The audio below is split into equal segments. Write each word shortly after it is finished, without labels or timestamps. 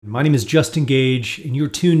My name is Justin Gage, and you're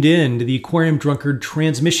tuned in to the Aquarium Drunkard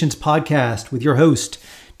Transmissions podcast with your host,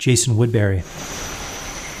 Jason Woodbury.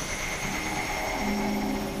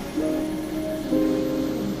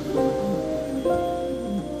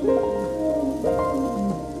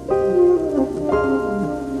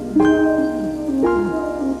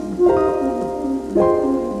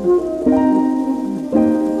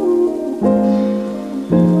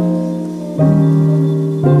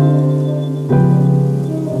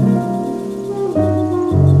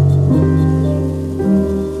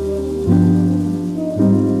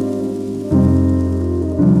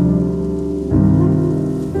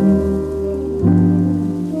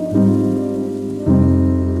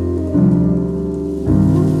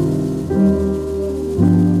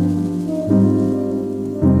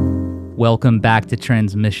 Welcome back to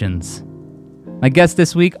Transmissions. My guest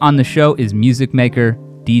this week on the show is music maker,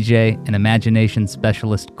 DJ, and imagination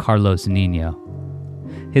specialist Carlos Nino.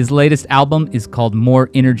 His latest album is called More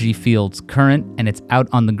Energy Fields Current, and it's out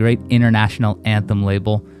on the great International Anthem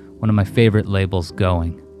label, one of my favorite labels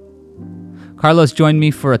going. Carlos joined me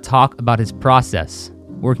for a talk about his process,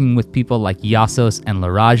 working with people like Yasos and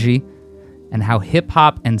Laraji, and how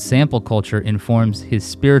hip-hop and sample culture informs his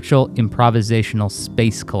spiritual improvisational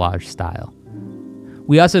space collage style.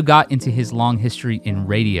 We also got into his long history in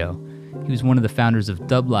radio. He was one of the founders of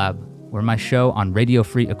Dublab, where my show on Radio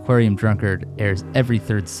Free Aquarium Drunkard airs every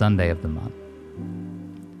third Sunday of the month.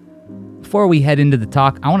 Before we head into the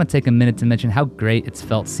talk, I want to take a minute to mention how great it's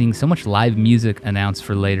felt seeing so much live music announced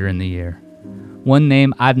for later in the year. One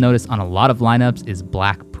name I've noticed on a lot of lineups is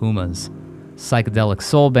Black Pumas, psychedelic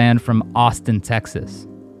soul band from Austin, Texas.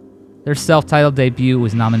 Their self-titled debut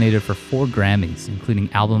was nominated for 4 Grammys,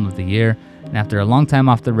 including Album of the Year, and after a long time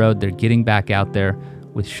off the road, they're getting back out there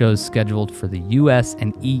with shows scheduled for the US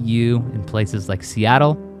and EU in places like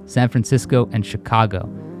Seattle, San Francisco, and Chicago,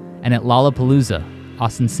 and at Lollapalooza,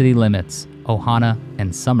 Austin City Limits, Ohana,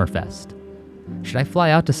 and Summerfest. Should I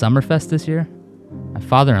fly out to Summerfest this year? My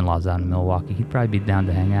father-in-law's out in Milwaukee. He'd probably be down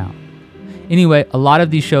to hang out. Anyway, a lot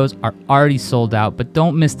of these shows are already sold out, but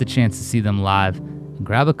don't miss the chance to see them live and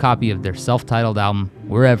grab a copy of their self-titled album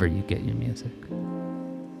wherever you get your music.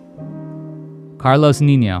 Carlos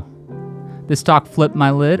Nino. This talk flipped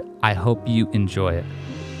my lid. I hope you enjoy it.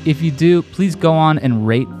 If you do, please go on and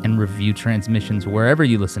rate and review Transmissions wherever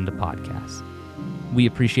you listen to podcasts. We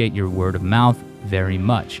appreciate your word of mouth very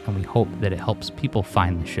much, and we hope that it helps people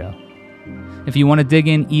find the show. If you want to dig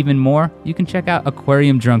in even more, you can check out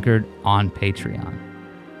Aquarium Drunkard on Patreon.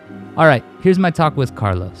 All right, here's my talk with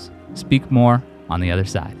Carlos. Speak more on the other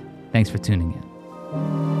side. Thanks for tuning in.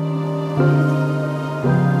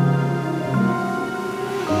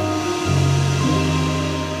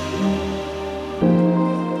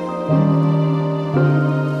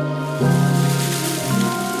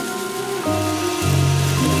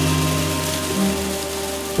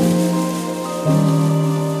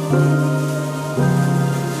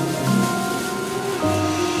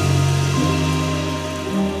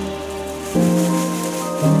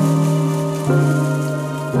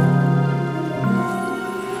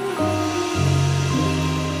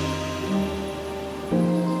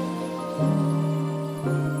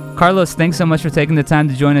 Carlos, thanks so much for taking the time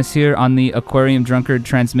to join us here on the Aquarium Drunkard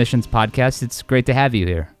Transmissions podcast. It's great to have you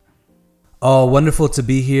here. Oh, wonderful to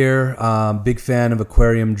be here. Big fan of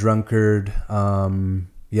Aquarium Drunkard.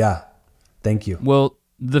 Yeah, thank you. Well,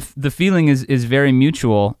 the feeling is very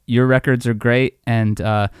mutual. Your records are great, and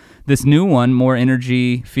this new one, More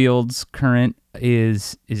Energy Fields Current,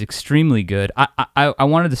 is extremely good. I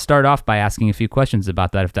wanted to start off by asking a few questions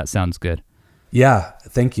about that, if that sounds good. Yeah,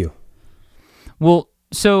 thank you. Well,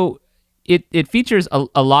 so it features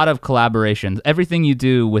a lot of collaborations. Everything you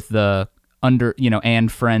do with the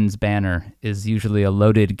and friends banner is usually a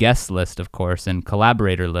loaded guest list, of course, and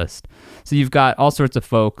collaborator list. So you've got all sorts of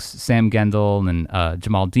folks, Sam Gendel and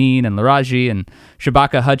Jamal Dean and Laraji and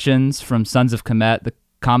Shabaka Hutchins from Sons of Kemet. The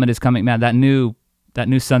Comet is coming, man. That new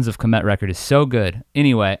Sons of Kemet record is so good.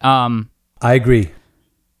 Anyway, I agree.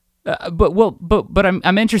 But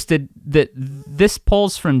I'm interested that this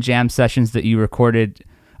pulls from jam sessions that you recorded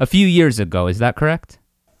a few years ago. Is that correct?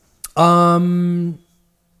 Up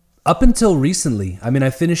until recently. I mean,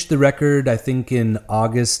 I finished the record, I think, in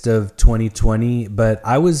August of 2020, but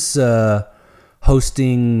I was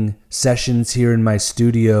hosting sessions here in my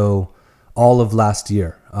studio all of last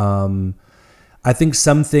year. I think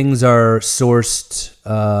some things are sourced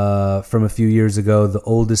from a few years ago, the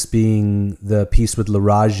oldest being the piece with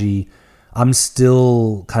Laraji. I'm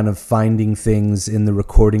still kind of finding things in the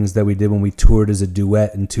recordings that we did when we toured as a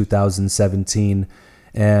duet in 2017.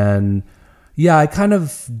 And Yeah, I kind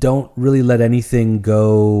of don't really let anything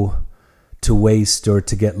go to waste or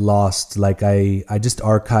to get lost. Like I just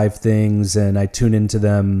archive things and I tune into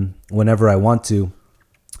them whenever I want to.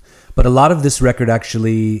 But a lot of this record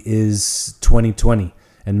actually is 2020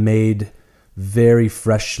 and made very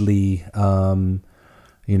freshly,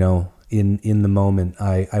 you know, in the moment.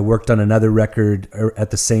 I worked on another record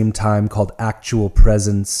at the same time called Actual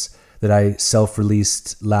Presence that I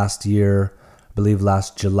self-released last year, I believe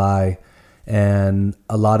last July. And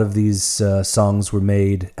a lot of these songs were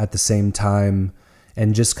made at the same time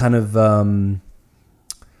and just kind of,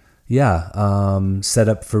 set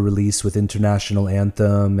up for release with International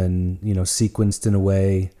Anthem and, you know, sequenced in a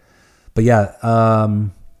way. But yeah,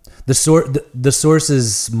 the source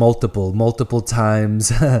is multiple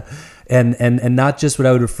times and not just what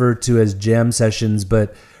I would refer to as jam sessions,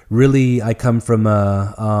 but really I come from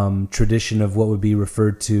a tradition of what would be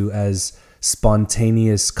referred to as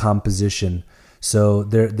spontaneous composition. So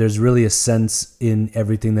there's really a sense in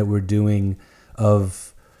everything that we're doing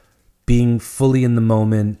of being fully in the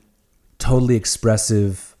moment, totally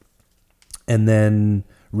expressive, and then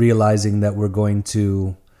realizing that we're going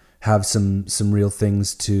to have some real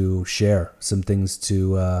things to share, some things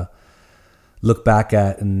to look back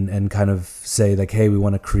at and kind of say like, hey, we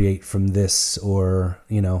want to create from this, or,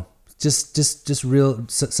 you know, just real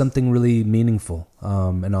something really meaningful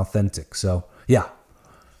and authentic. So yeah,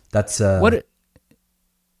 that's what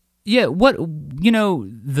you know,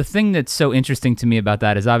 the thing that's so interesting to me about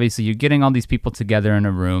that is obviously you're getting all these people together in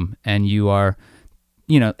a room and you are,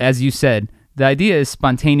 you know, as you said, the idea is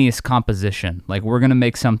spontaneous composition. Like we're going to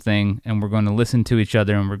make something and we're going to listen to each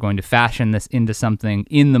other and we're going to fashion this into something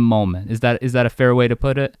in the moment. Is that a fair way to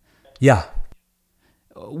put it? Yeah.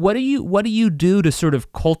 What do you do to sort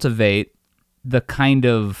of cultivate the kind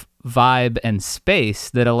of vibe and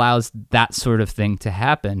space that allows that sort of thing to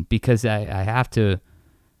happen? Because I have to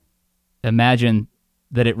imagine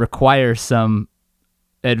that it requires some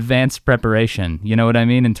advanced preparation, you know what I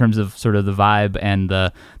mean, in terms of sort of the vibe and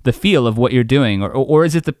the feel of what you're doing, or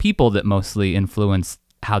is it the people that mostly influence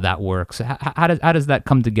how that works? How does that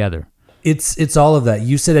come together? It's all of that.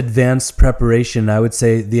 You said advanced preparation. I would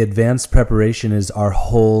say the advanced preparation is our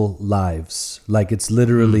whole lives. Like it's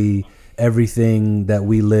literally everything that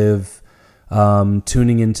we live,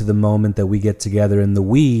 tuning into the moment that we get together, and the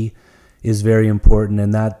we is very important,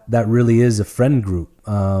 and that really is a friend group.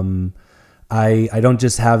 I don't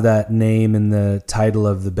just have that name in the title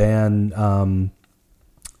of the band,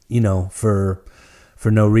 you know, for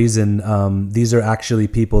no reason. These are actually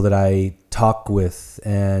people that I talk with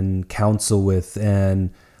and counsel with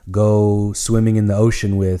and go swimming in the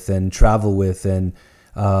ocean with and travel with and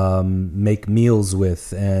make meals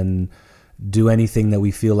with and do anything that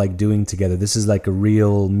we feel like doing together. This is like a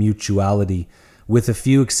real mutuality, with a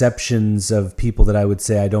few exceptions of people that I would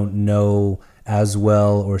say I don't know as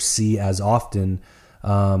well or see as often.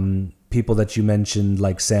 People that you mentioned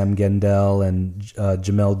like Sam Gendel and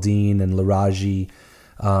Jamel Dean and Laraji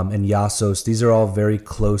and Yasos. These are all very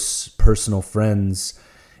close personal friends.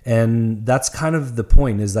 And that's kind of the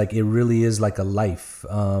point, is like it really is like a life.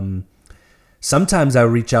 Sometimes I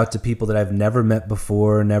reach out to people that I've never met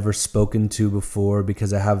before, never spoken to before,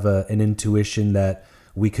 because I have an intuition that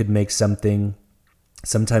we could make something.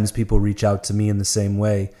 Sometimes people reach out to me in the same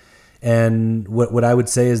way. And what I would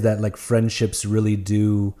say is that like friendships really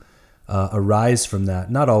do arise from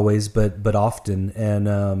that. Not always, but often.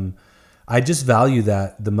 And I just value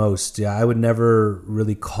that the most. Yeah, I would never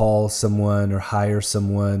really call someone or hire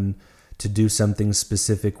someone to do something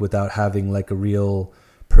specific without having like a real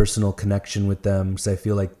personal connection with them. Because I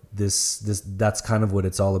feel like that's kind of what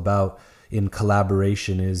it's all about in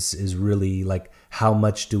collaboration, is really like how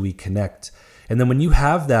much do we connect. And then when you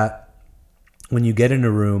have that, when you get in a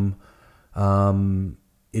room,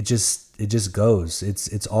 it just goes.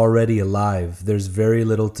 It's already alive. There's very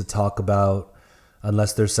little to talk about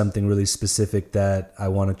unless there's something really specific that I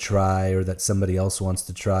want to try or that somebody else wants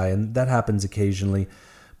to try, and that happens occasionally.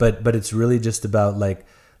 But it's really just about like,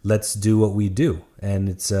 let's do what we do, and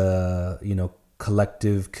it's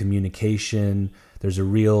collective communication. There's a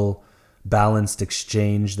real balanced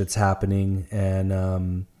exchange that's happening,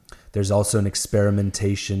 and there's also an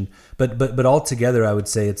experimentation, but all together, I would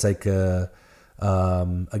say it's like a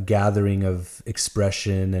gathering of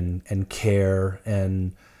expression and care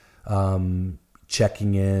and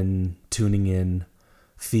checking in, tuning in,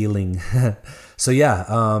 feeling. So yeah,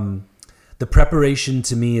 the preparation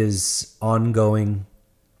to me is ongoing.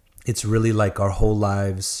 It's really like our whole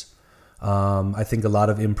lives. I think a lot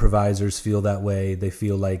of improvisers feel that way. They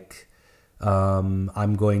feel like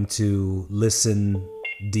I'm going to listen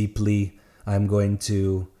deeply. I'm going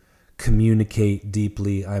to communicate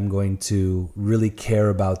deeply. I'm going to really care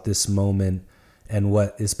about this moment and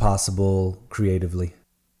what is possible creatively.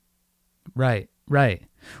 Right.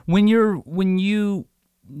 When you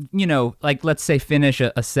like, let's say, finish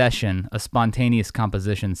a session, a spontaneous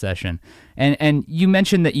composition session, and you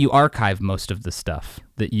mentioned that you archive most of the stuff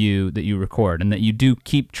that you record and that you do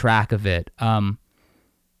keep track of it.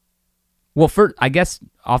 Well, I guess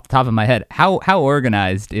off the top of my head, how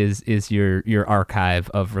organized is your archive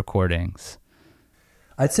of recordings?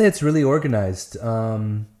 I'd say it's really organized.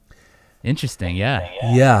 Interesting, yeah.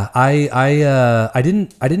 Yeah, I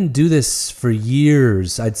didn't do this for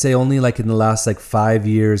years. I'd say only like in the last like 5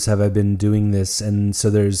 years have I been doing this, and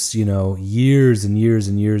so there's years and years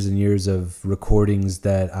and years and years of recordings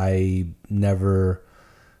that I never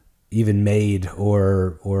even made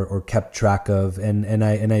or kept track of, and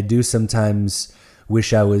I do sometimes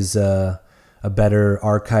wish I was a better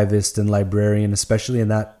archivist and librarian, especially in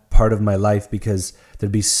that part of my life, because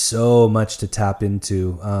there'd be so much to tap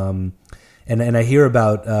into. And I hear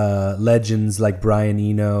about legends like Brian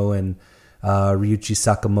Eno and Ryuichi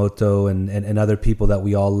Sakamoto and other people that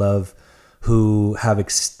we all love who have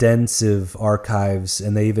extensive archives,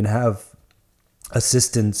 and they even have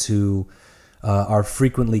assistants who are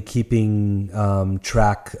frequently keeping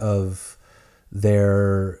track of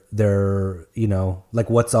their like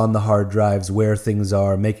what's on the hard drives, where things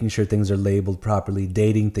are, making sure things are labeled properly,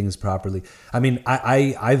 dating things properly. I mean,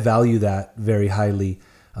 I value that very highly.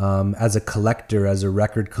 As a collector, as a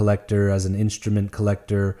record collector, as an instrument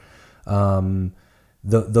collector,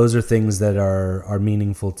 those are things that are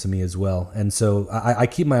meaningful to me as well. And so I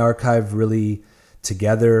keep my archive really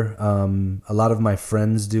together. A lot of my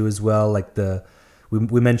friends do as well. Like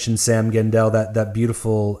we mentioned Sam Gendel, that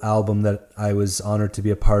beautiful album that I was honored to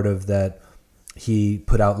be a part of, that he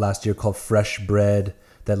put out last year called Fresh Bread,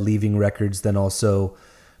 that Leaving Records then also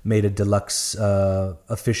made a deluxe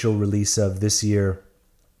official release of this year.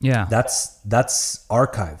 Yeah, that's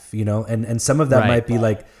archive, and some of that might be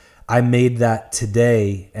like, I made that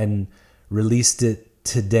today and released it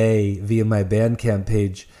today via my Bandcamp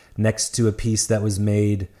page next to a piece that was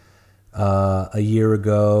made a year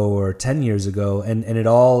ago or 10 years ago, and it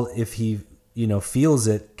all, if he feels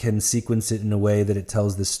it, can sequence it in a way that it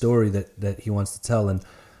tells the story that he wants to tell. And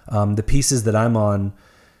the pieces that I'm on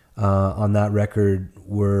that record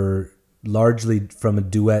were largely from a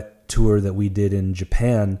duet tour that we did in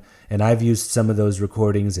Japan, and I've used some of those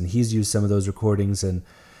recordings and he's used some of those recordings, and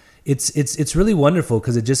it's really wonderful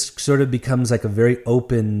because it just sort of becomes like a very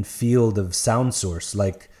open field of sound source,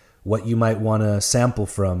 like what you might want to sample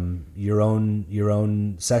from your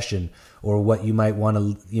own session, or what you might want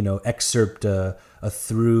to excerpt a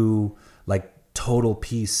through like total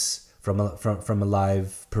piece from a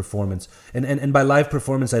live performance. And by live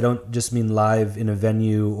performance, I don't just mean live in a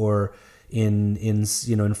venue or in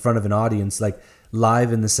front of an audience, like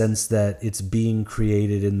live in the sense that it's being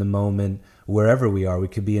created in the moment wherever we are. We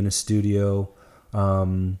could be in a studio.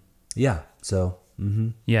 Yeah.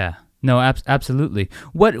 No, absolutely.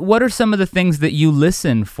 What are some of the things that you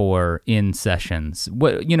listen for in sessions?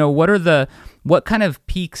 What kind of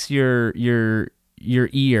piques your ear?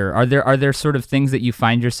 Are there sort of things that you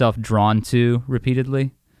find yourself drawn to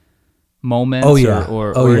repeatedly? Moments? Oh yeah.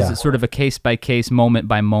 Or is it sort of a case by case, moment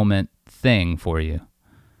by moment thing for you?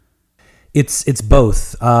 It's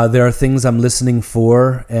both. There are things I'm listening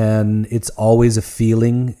for, and it's always a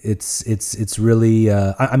feeling. It's really.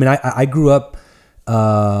 I grew up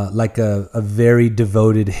like a very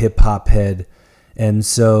devoted hip hop head, and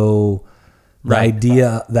so the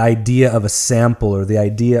idea of a sample, or the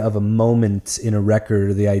idea of a moment in a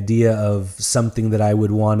record, or the idea of something that I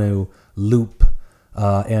would want to loop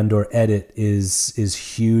and or edit is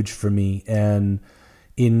huge for me. And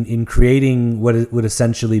in creating what it would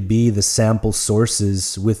essentially be the sample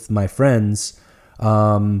sources with my friends,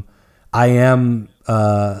 I am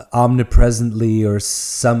omnipresently or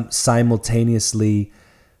simultaneously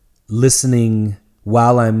listening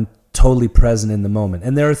while I'm totally present in the moment.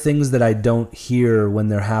 And there are things that I don't hear when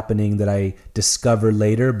they're happening that I discover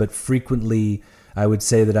later, but frequently I would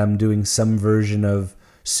say that I'm doing some version of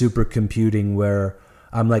supercomputing where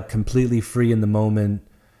I'm like completely free in the moment.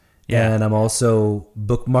 Yeah. And I'm also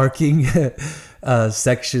bookmarking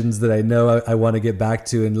sections that I know I want to get back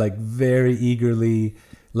to, and like very eagerly,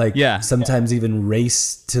 sometimes even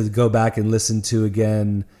race to go back and listen to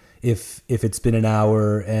again if it's been an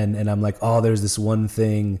hour, and I'm like, oh, there's this one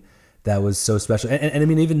thing that was so special. And I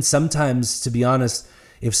mean, even sometimes, to be honest,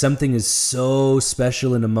 if something is so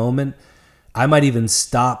special in a moment, I might even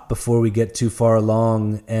stop before we get too far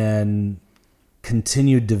along and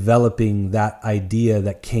continue developing that idea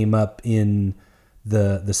that came up in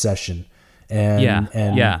the session.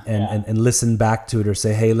 And listen back to it, or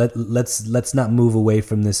say, hey, let's not move away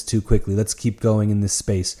from this too quickly. Let's keep going in this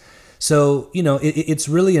space. So, it's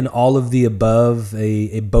really an all of the above,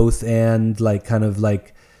 a both and, like kind of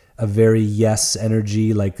like a very yes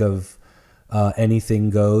energy, like of anything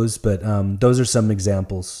goes. But those are some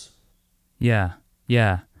examples. Yeah.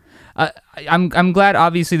 I'm glad,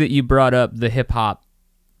 obviously, that you brought up the hip hop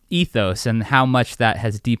ethos and how much that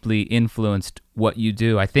has deeply influenced what you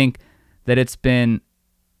do. I think that it's been,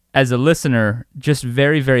 as a listener, just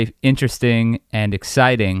very, very interesting and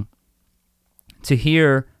exciting to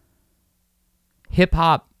hear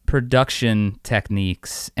hip-hop production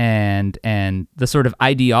techniques and the sort of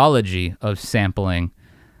ideology of sampling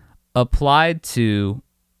applied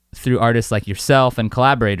through artists like yourself and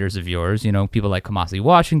collaborators of yours, people like Kamasi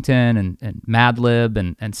Washington and Madlib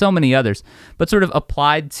and so many others, but sort of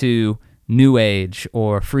applied to new age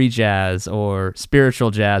or free jazz or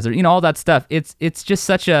spiritual jazz or all that stuff. It's just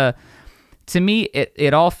such a, to me,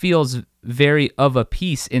 it all feels very of a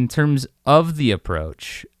piece in terms of the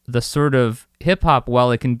approach. The sort of hip hop,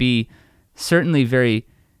 while it can be certainly very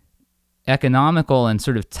economical and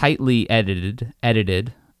sort of tightly edited,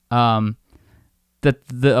 that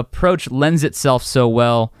the approach lends itself so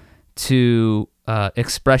well to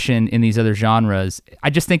expression in these other genres. I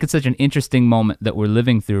just think it's such an interesting moment that we're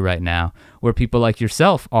living through right now, where people like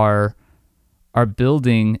yourself are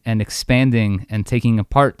building and expanding and taking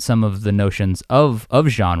apart some of the notions of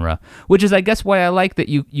genre, which is, I guess, why I like that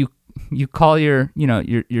you call your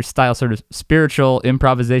style sort of spiritual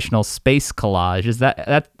improvisational space collage. Is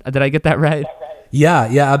that did I get that right? Yeah,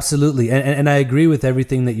 absolutely, and I agree with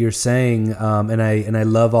everything that you're saying, and I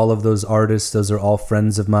love all of those artists. Those are all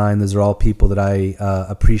friends of mine. Those are all people that I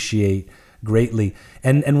appreciate greatly.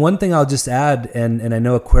 And one thing I'll just add, and I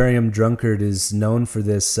know Aquarium Drunkard is known for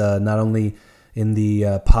this, not only in the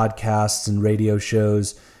podcasts and radio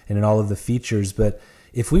shows and in all of the features, but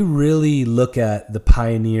if we really look at the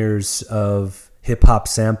pioneers of hip hop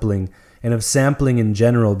sampling and of sampling in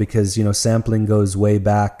general, because sampling goes way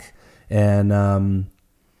back. And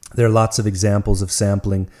there are lots of examples of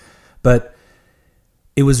sampling, but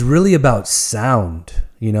it was really about sound,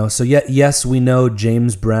 So yes, we know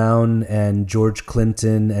James Brown and George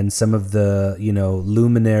Clinton and some of the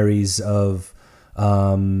luminaries of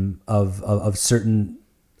certain.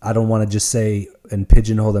 I don't want to just say and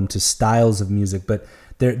pigeonhole them to styles of music, but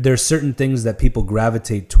there are certain things that people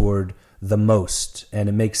gravitate toward the most, and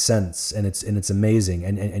it makes sense, and it's amazing,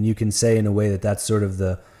 and you can say in a way that that's sort of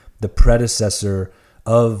the predecessor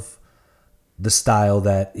of the style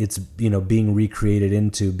that it's being recreated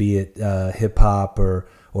into, be it hip hop or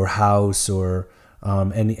house or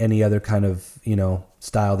any other kind of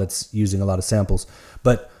style that's using a lot of samples.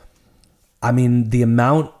 But I mean, the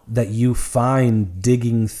amount that you find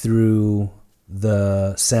digging through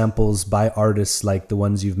the samples by artists like the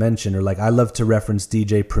ones you've mentioned, or like I love to reference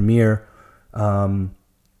DJ Premier,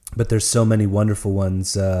 but there's so many wonderful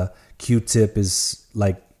ones. Q-Tip is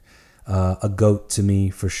like a goat to me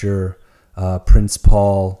for sure. Prince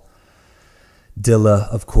Paul, Dilla,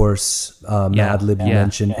 of course, Madlib you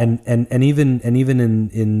mentioned, and even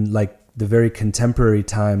in like the very contemporary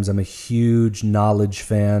times, I'm a huge Knowledge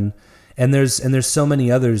fan, and there's so many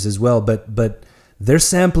others as well. But they're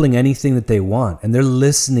sampling anything that they want, and they're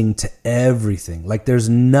listening to everything. Like there's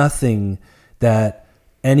nothing that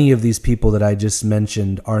any of these people that I just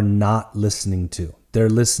mentioned are not listening to. They're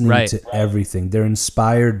listening to everything. They're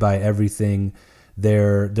inspired by everything.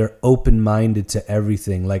 They're open-minded to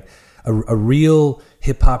everything. Like a real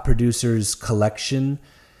hip-hop producer's collection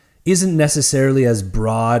isn't necessarily as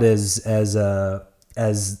broad as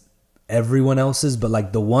everyone else's, but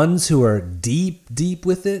like the ones who are deep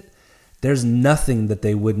with it, there's nothing that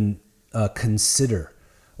they wouldn't consider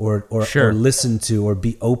or listen to or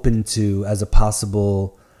be open to as a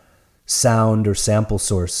possible sound or sample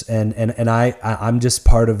source. And I'm just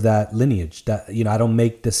part of that lineage. That I don't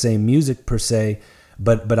make the same music per se,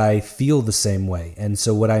 but I feel the same way. And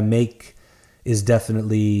so what I make is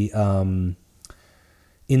definitely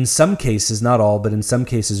in some cases, not all, but in some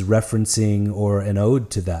cases referencing or an ode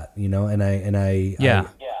to that, and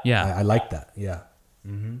I like that. Yeah.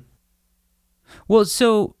 Mm-hmm. Well,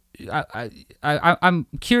 so I'm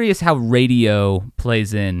curious how radio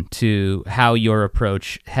plays into how your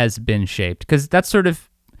approach has been shaped, because that's sort of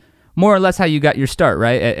more or less how you got your start,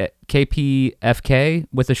 right? At KPFK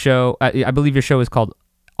with a show. I believe your show is called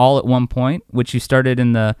All at One Point, which you started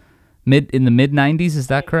in the mid 90s. Is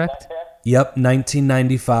that correct? Yep,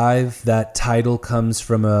 1995. That title comes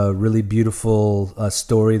from a really beautiful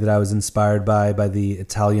story that I was inspired by the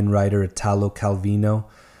Italian writer Italo Calvino.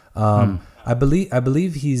 I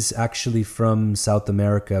believe he's actually from South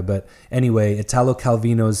America, but anyway, Italo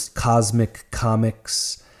Calvino's Cosmic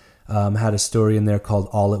Comics had a story in there called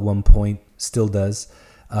All at One Point, still does.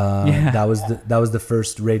 That was the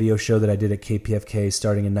first radio show that I did at KPFK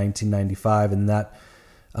starting in 1995, and that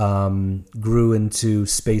grew into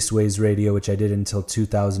Spaceways Radio, which I did until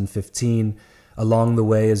 2015. Along the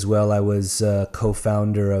way as well, I was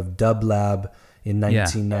co-founder of Dub Lab in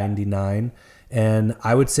 1999. And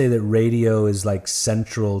I would say that radio is like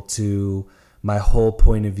central to my whole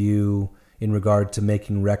point of view in regard to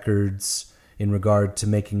making records, in regard to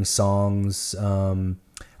making songs.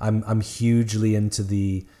 I'm hugely into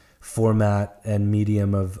the format and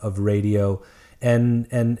medium of radio,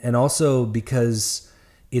 and also because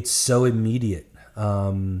it's so immediate.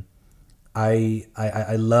 I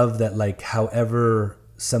love that, like, however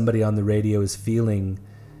somebody on the radio is feeling,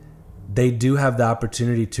 they do have the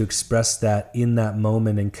opportunity to express that in that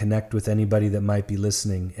moment and connect with anybody that might be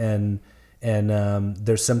listening. And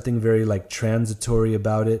there's something very like transitory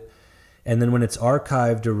about it. And then when it's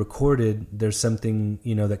archived or recorded, there's something,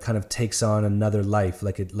 that kind of takes on another life.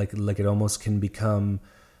 Like it almost can become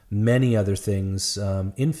many other things,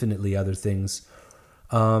 infinitely other things.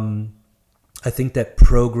 I think that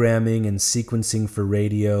programming and sequencing for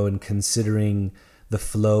radio and considering the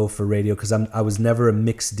flow for radio, because I was never a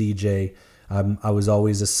mix DJ. I was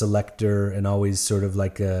always a selector and always sort of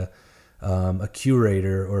like a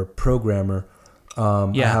curator or programmer.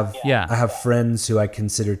 I have friends who I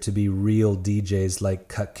consider to be real DJs, like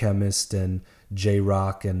Cut Chemist and J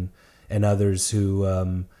Rock and others who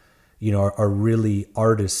are really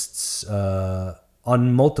artists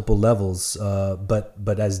on multiple levels.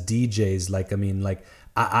 But as DJs,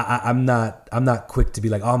 I'm not quick to be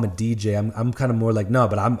like, oh, I'm a DJ. I'm kind of more like, no,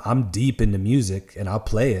 but I'm deep into music, and I'll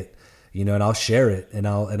play it, and I'll share it, and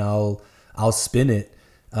I'll spin it.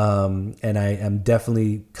 And I am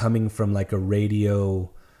definitely coming from like a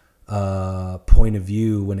radio point of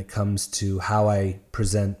view when it comes to how I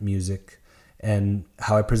present music and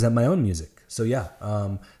how I present my own music. So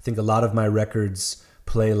I think a lot of my records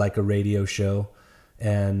play like a radio show,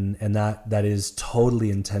 and that is totally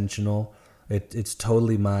intentional. It's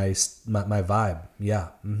totally my vibe. Yeah.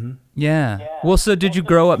 Mm-hmm. Yeah. Well, so did you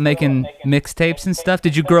grow up making mixtapes and stuff?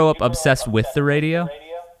 Did you grow up obsessed with the radio?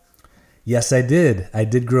 Yes, I did. I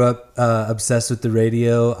did grow up obsessed with the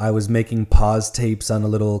radio. I was making pause tapes on a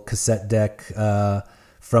little cassette deck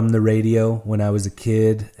from the radio when I was a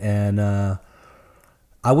kid. And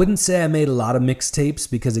I wouldn't say I made a lot of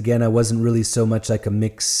mixtapes because, again, I wasn't really so much like a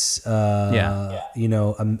mix. Like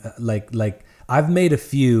I've made a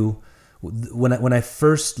few. When I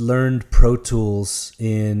first learned Pro Tools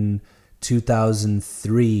in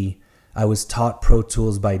 2003, I was taught Pro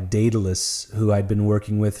Tools by Daedalus, who I'd been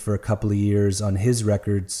working with for a couple of years on his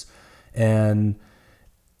records. And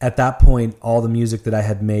at that point, all the music that I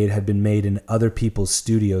had made had been made in other people's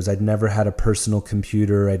studios. I'd never had a personal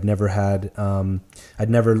computer. I'd never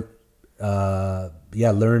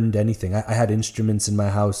learned anything. I had instruments in my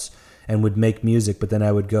house and would make music, but then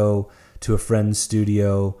I would go to a friend's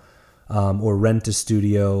studio or rent a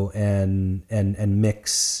studio and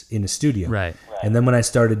mix in a studio. Right. And then when I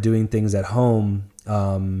started doing things at home,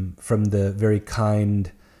 from the very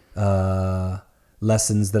kind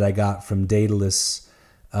lessons that I got from Daedalus,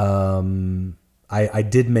 I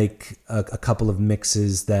did make a couple of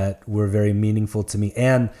mixes that were very meaningful to me.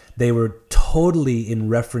 And they were totally in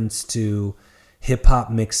reference to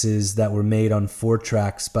hip-hop mixes that were made on 4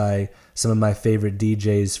 tracks by some of my favorite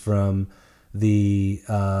DJs from the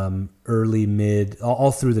early, mid,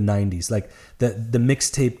 all through the 90s. Like the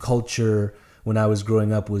mixtape culture when I was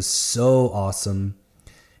growing up was so awesome.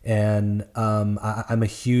 And I'm a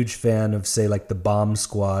huge fan of, say, like the Bomb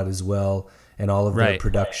Squad as well, and all of their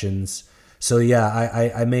productions. So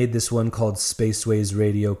I made this one called Spaceways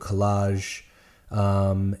Radio Collage.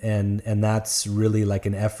 And that's really like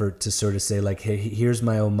an effort to sort of say, like, hey, here's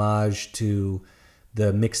my homage to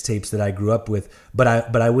the mixtapes that I grew up with, but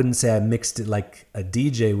I wouldn't say I mixed it like a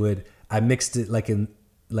DJ would. I mixed it like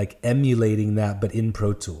emulating that, but in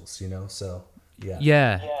Pro Tools, So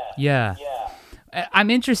yeah. I'm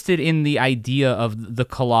interested in the idea of the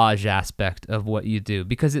collage aspect of what you do,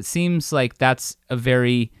 because it seems like that's a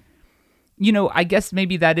very, I guess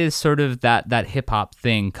maybe that is sort of that hip hop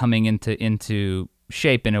thing coming into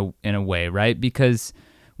shape in a way, right? Because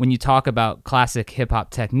when you talk about classic hip-hop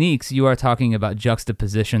techniques, you are talking about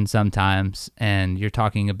juxtaposition sometimes, and you're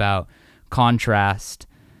talking about contrast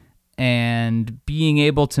and being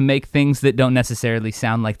able to make things that don't necessarily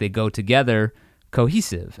sound like they go together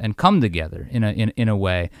cohesive and come together in a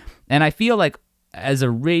way. And I feel like as a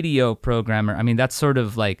radio programmer, I mean, that's sort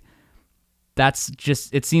of like that's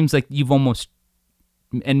just, it seems like you've almost,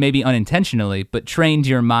 and maybe unintentionally, but trained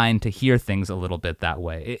your mind to hear things a little bit that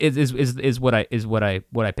way. Is what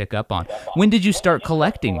I pick up on. When did you start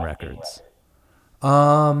collecting records?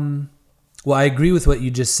 Well, I agree with what you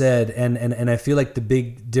just said, and I feel like the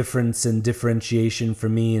big difference and differentiation for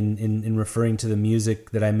me in referring to the music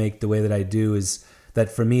that I make the way that I do is that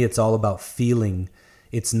for me it's all about feeling.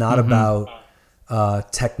 It's not about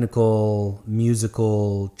technical,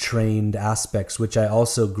 musical, trained aspects, which I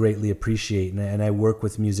also greatly appreciate, and I work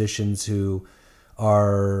with musicians who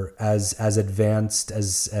are as advanced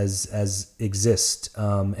as exist,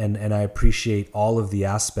 and I appreciate all of the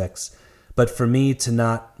aspects. But for me to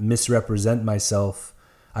not misrepresent myself,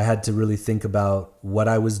 I had to really think about what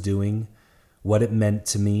I was doing, what it meant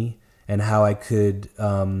to me, and how I could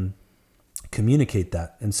communicate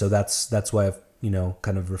that. And so that's why I've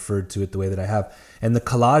kind of referred to it the way that I have. And the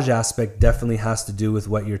collage aspect definitely has to do with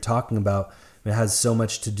what you're talking about. It has so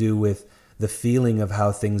much to do with the feeling of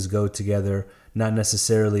how things go together, not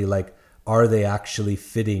necessarily like, are they actually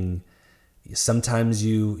fitting? Sometimes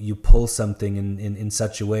you pull something in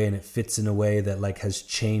such a way and it fits in a way that like has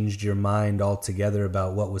changed your mind altogether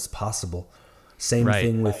about what was possible. Same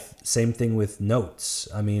thing with notes.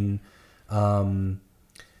 I mean,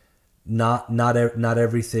 not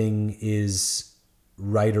everything is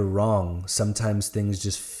right or wrong. Sometimes things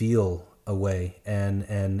just feel a way, and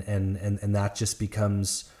that just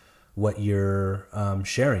becomes what you're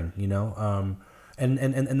sharing, and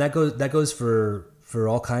that goes for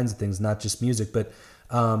all kinds of things, not just music. But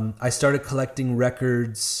I started collecting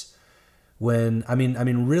records when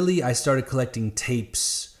really I started collecting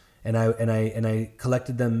tapes, and I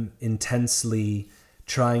collected them intensely,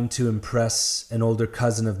 trying to impress an older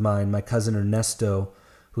cousin of mine, my cousin Ernesto,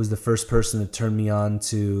 who was the first person to turn me on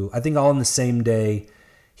to, I think all on the same day,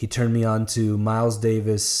 he turned me on to Miles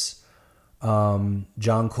Davis, John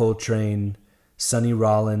Coltrane, Sonny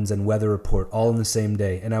Rollins, and Weather Report, all in the same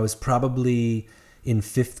day. And I was probably in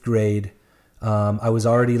 5th grade. I was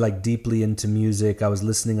already like deeply into music. I was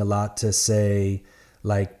listening a lot to, say,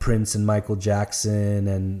 like Prince and Michael Jackson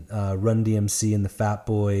and Run DMC and the Fat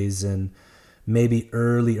Boys, and maybe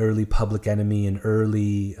early Public Enemy and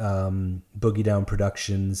early Boogie Down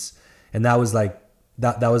Productions. And that was like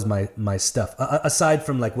that was my stuff. Aside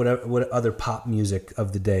from like what other pop music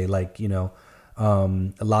of the day, like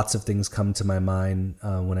lots of things come to my mind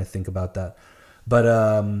when I think about that. But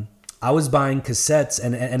I was buying cassettes,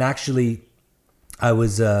 and actually I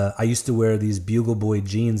used to wear these Bugle Boy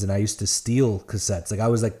jeans, and I used to steal cassettes. Like I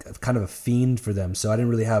was like kind of a fiend for them. So I didn't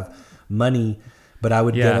really have money, but I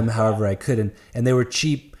would get them however I could, and they were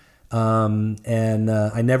cheap. And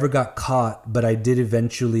I never got caught, but I did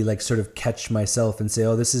eventually like sort of catch myself and say,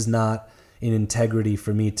 oh, this is not in integrity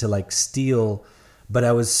for me to like steal. But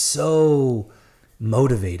I was so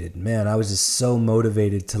motivated, man. I was just so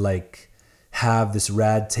motivated to like have this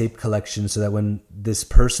rad tape collection, so that when this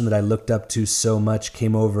person that I looked up to so much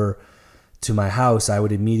came over to my house, I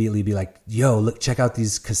would immediately be like, yo, look, check out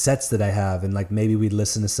these cassettes that I have. And like, maybe we'd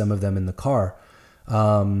listen to some of them in the car.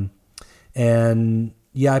 And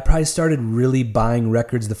yeah, I probably started really buying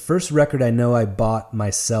records. The first record I know I bought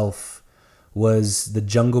myself was the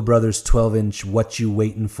Jungle Brothers 12-inch What You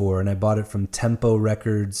Waitin' For, and I bought it from Tempo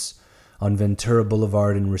Records on Ventura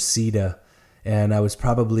Boulevard in Reseda, and I was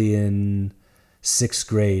probably in 6th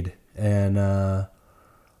grade. And I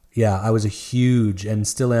was a huge, and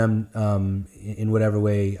still am in whatever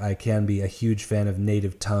way I can be, a huge fan of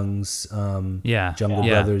Native Tongues, Jungle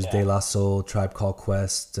Brothers, De La Soul, Tribe Called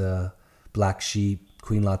Quest, Black Sheep,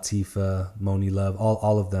 Queen Latifah, Moni Love,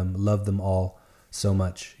 all of them. Love them all so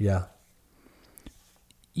much. Yeah.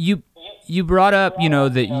 You brought up,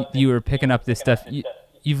 that you were picking up this stuff.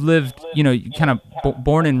 You've lived, kind of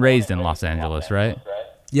born and raised in Los Angeles, right?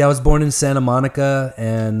 Yeah, I was born in Santa Monica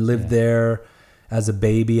and lived there as a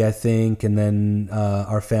baby, I think. And then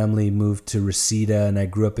our family moved to Reseda, and I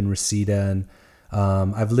grew up in Reseda. And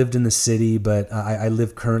I've lived in the city, but I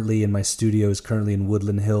live currently in my studio is currently in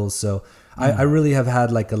Woodland Hills. So I really have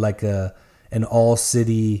had like an all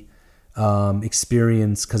city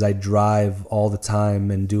experience, because I drive all the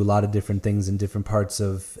time and do a lot of different things in different parts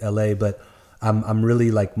of LA. But I'm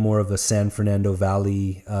really like more of a San Fernando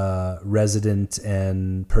Valley resident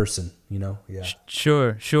and person, Yeah.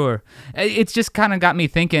 Sure. It's just kind of got me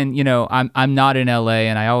thinking, I'm not in LA,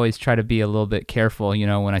 and I always try to be a little bit careful,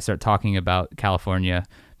 when I start talking about California,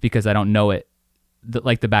 because I don't know it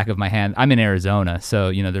like the back of my hand. I'm in Arizona,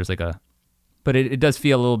 so there's like but it does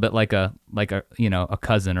feel a little bit like a a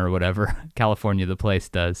cousin or whatever. California, the place,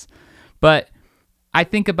 does. But I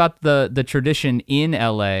think about the tradition in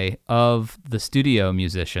LA of the studio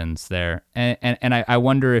musicians there, and I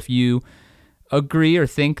wonder if you agree or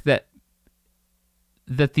think that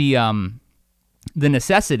the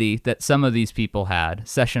necessity that some of these people had,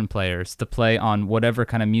 session players, to play on whatever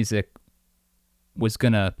kind of music was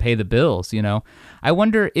gonna pay the bills. I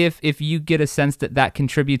wonder if you get a sense that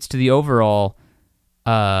contributes to the overall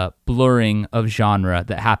blurring of genre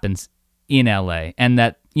that happens in LA, and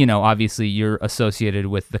that obviously you're associated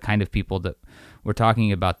with the kind of people that we're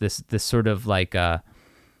talking about, this sort of like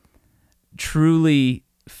truly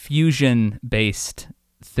fusion-based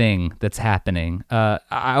thing that's happening.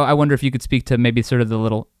 I wonder if you could speak to maybe sort of a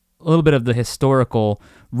little bit of the historical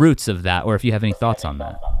roots of that, or if you have any thoughts on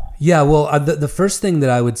that. Yeah, well, the first thing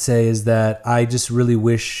that I would say is that I just really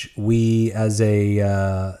wish we as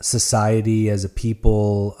a society, as a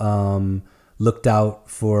people, looked out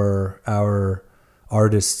for our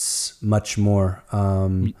artists much more.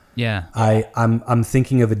 Yeah. I'm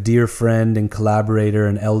thinking of a dear friend and collaborator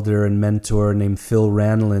and elder and mentor named Phil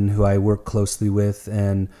Ranelin, who I work closely with.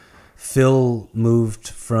 And Phil moved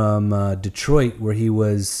from Detroit, where he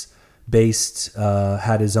was based,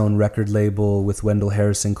 had his own record label with Wendell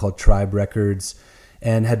Harrison called Tribe Records,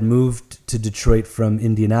 and had moved to Detroit from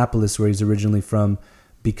Indianapolis, where he's originally from,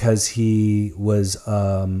 because he was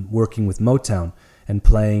working with Motown and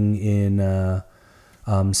playing in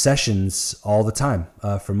sessions all the time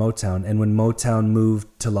for Motown. And when Motown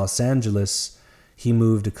moved to Los Angeles, he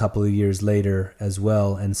moved a couple of years later as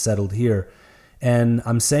well and settled here. And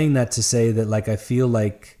I'm saying that to say that, like, I feel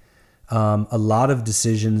like a lot of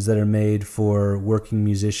decisions that are made for working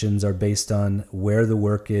musicians are based on where the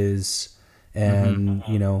work is and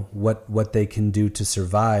what they can do to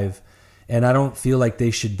survive. And I don't feel like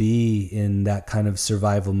they should be in that kind of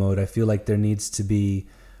survival mode. I feel like there needs to be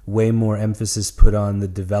way more emphasis put on the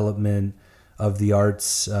development of the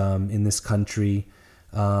arts in this country,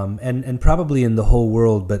 and probably in the whole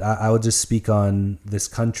world, but I will just speak on this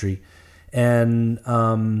country. And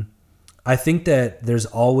I think that there's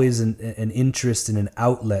always an interest in an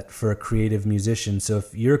outlet for a creative musician. So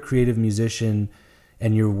if you're a creative musician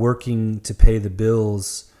and you're working to pay the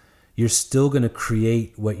bills, you're still going to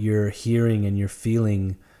create what you're hearing and you're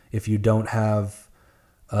feeling if you don't have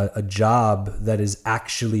a job that is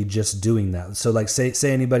actually just doing that. So like say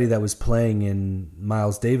anybody that was playing in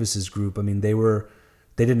Miles Davis's group, I mean, they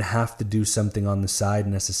didn't have to do something on the side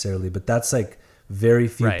necessarily, but that's like very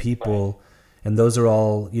few people. And those are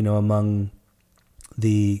all, among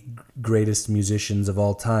the greatest musicians of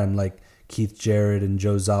all time, like Keith Jarrett and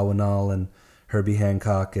Joe Zawinul and Herbie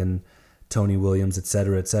Hancock and Tony Williams, et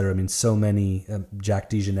cetera, et cetera. I mean, so many, Jack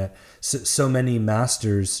DeJohnette, so many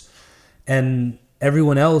masters. And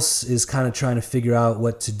everyone else is kind of trying to figure out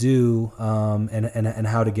what to do and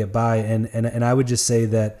how to get by. And I would just say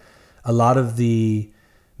that a lot of the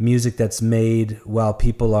music that's made while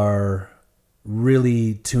people are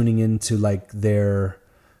really tuning into like their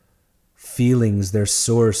feelings, their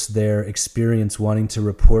source, their experience, wanting to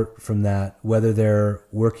report from that, whether they're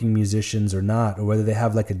working musicians or not, or whether they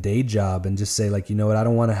have like a day job and just say like, you know what, I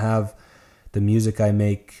don't want to have the music I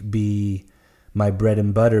make be my bread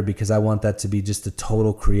and butter because I want that to be just a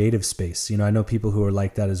total creative space. I know people who are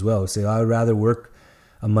like that as well. Say, I would rather work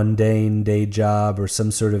a mundane day job or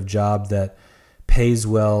some sort of job that pays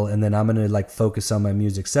well, and then I'm going to like focus on my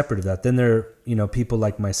music separate of that. Then there are, people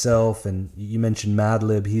like myself, and you mentioned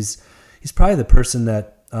Madlib. He's probably the person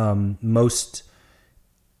that most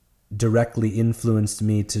directly influenced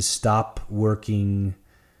me to stop working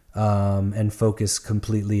and focus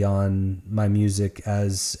completely on my music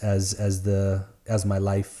as my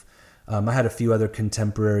life. I had a few other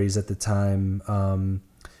contemporaries at the time.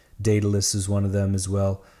 Daedalus is one of them as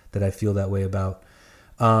well that I feel that way about.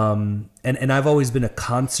 And I've always been a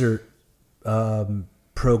concert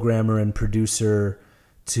programmer and producer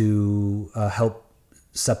to help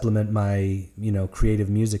supplement my creative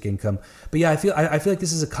music income. But yeah, I feel like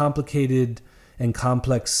this is a complicated and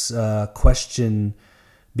complex question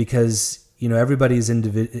because everybody's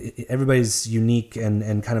unique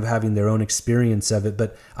and kind of having their own experience of it.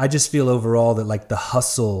 But I just feel overall that like the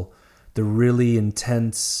hustle, the really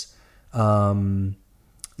intense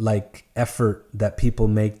like effort that people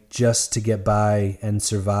make just to get by and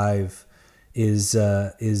survive is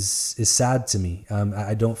sad to me.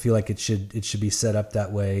 I don't feel like it should be set up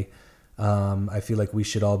that way. I feel like we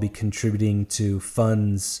should all be contributing to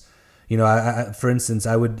funds. I for instance,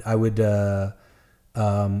 I would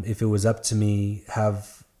if it was up to me,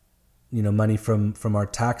 have money from our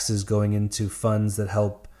taxes going into funds that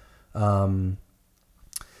help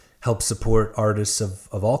support artists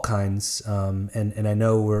of all kinds. And I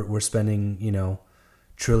know we're spending,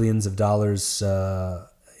 trillions of dollars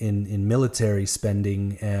in military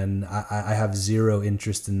spending, and I have zero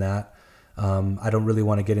interest in that. I don't really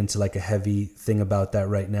want to get into like a heavy thing about that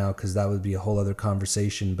right now, because that would be a whole other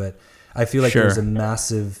conversation. But I feel like there's a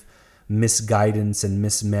massive misguidance and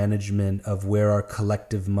mismanagement of where our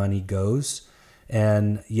collective money goes.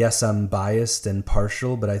 And yes, I'm biased and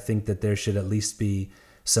partial, but I think that there should at least be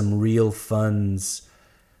some real funds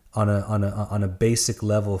on a basic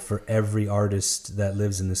level for every artist that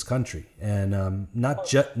lives in this country, and not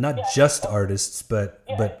just artists, but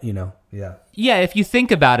you know, yeah. Yeah, if you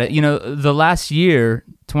think about it, you know, the last year,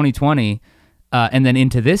 2020, and then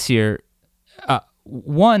into this year,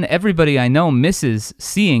 one, everybody I know misses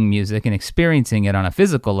seeing music and experiencing it on a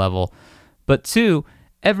physical level, but two,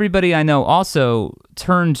 everybody I know also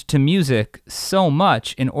turned to music so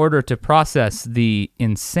much in order to process the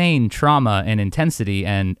insane trauma and intensity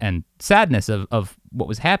and sadness of what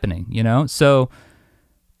was happening, you know? So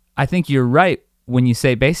I think you're right when you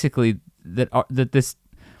say basically that this,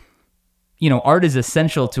 you know, art is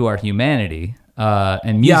essential to our humanity,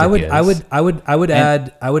 and music I would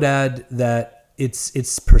add that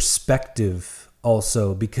it's perspective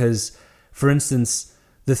also, because, for instance,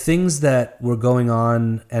 the things that were going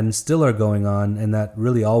on and still are going on, and that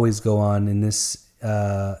really always go on in this,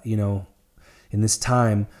 you know, in this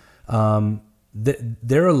time,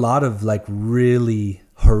 there are a lot of like really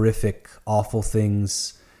horrific, awful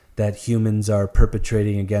things that humans are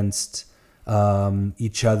perpetrating against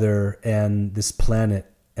each other and this planet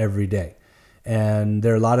every day. And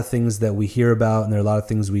there are a lot of things that we hear about, and there are a lot of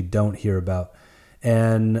things we don't hear about,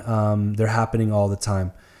 and they're happening all the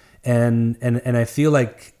time. And I feel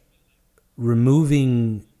like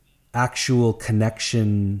removing actual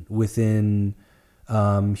connection within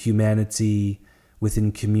humanity,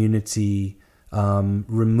 within community,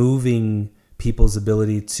 removing people's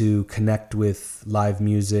ability to connect with live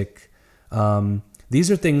music,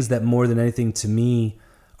 these are things that more than anything to me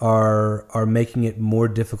are making it more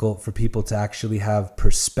difficult for people to actually have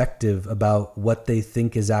perspective about what they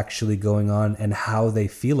think is actually going on and how they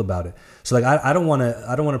feel about it. So like I don't want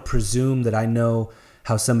to presume that I know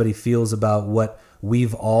how somebody feels about what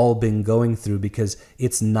we've all been going through, because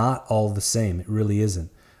it's not all the same. It really isn't.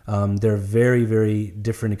 There are very, very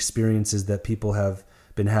different experiences that people have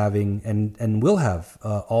been having and will have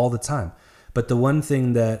all the time. But the one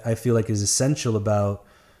thing that I feel like is essential about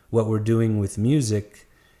what we're doing with music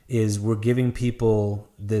is we're giving people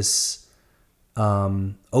this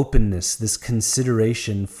openness, this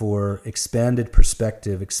consideration for expanded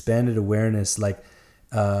perspective, expanded awareness, like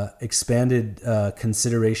expanded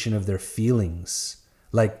consideration of their feelings.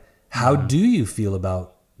 Like, how do you feel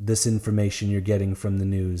about this information you're getting from the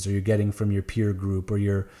news, or you're getting from your peer group, or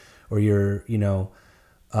your you know,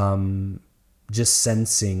 just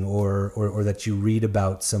sensing, or that you read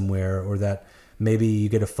about somewhere, or that maybe you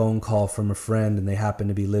get a phone call from a friend and they happen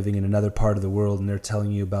to be living in another part of the world and they're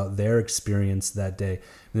telling you about their experience that day.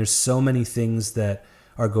 And there's so many things that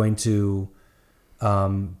are going to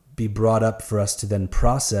be brought up for us to then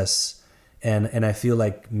process. And I feel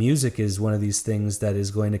like music is one of these things that is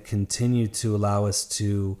going to continue to allow us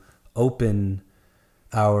to open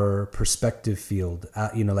our perspective field,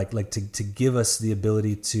 you know, like to give us the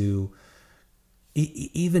ability to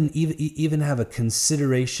even have a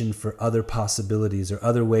consideration for other possibilities or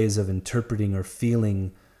other ways of interpreting or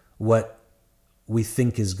feeling what we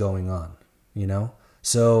think is going on, you know?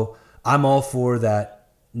 So I'm all for that,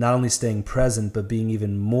 not only staying present, but being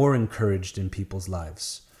even more encouraged in people's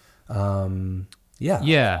lives.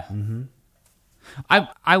 Yeah. Mm-hmm.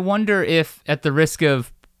 I wonder if, at the risk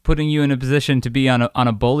of putting you in a position to be on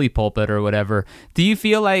a bully pulpit or whatever, do you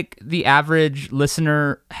feel like the average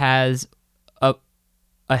listener has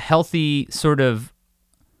a healthy sort of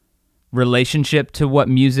relationship to what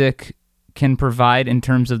music can provide in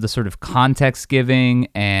terms of the sort of context giving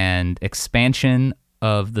and expansion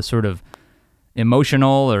of the sort of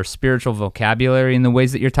emotional or spiritual vocabulary in the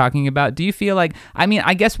ways that you're talking about? Do you feel like, I mean,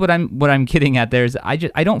 I guess what I'm getting at there is I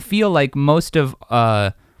don't feel like most of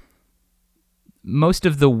the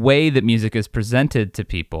way that music is presented to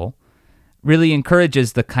people really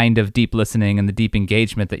encourages the kind of deep listening and the deep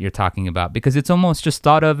engagement that you're talking about, because it's almost just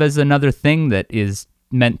thought of as another thing that is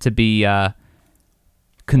meant to be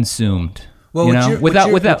consumed. Well, you know,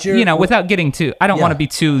 without getting too, I don't want to be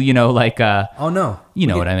too, you know, like, oh no, you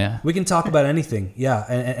know what I mean? We can talk about anything. Yeah.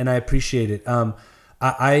 And I appreciate it.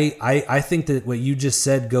 I think that what you just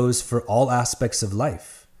said goes for all aspects of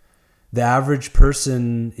life. The average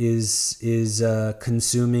person is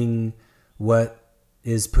consuming what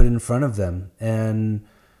is put in front of them. And,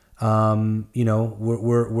 you know,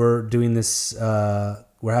 we're doing this,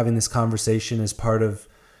 we're having this conversation as part of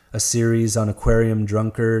a series on Aquarium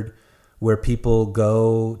Drunkard where people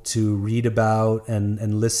go to read about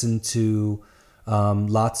and listen to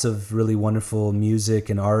lots of really wonderful music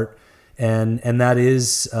and art, and that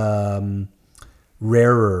is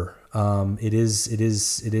rarer. It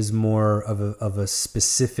is more of a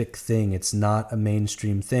specific thing. It's not a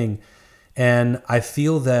mainstream thing, and I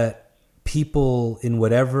feel that people in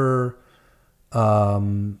whatever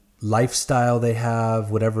lifestyle they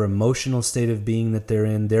have, whatever emotional state of being that they're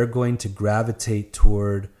in, they're going to gravitate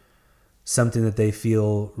toward something that they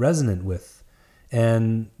feel resonant with.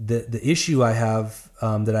 And the issue I have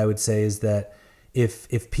that I would say is that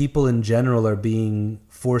if people in general are being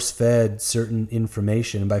force-fed certain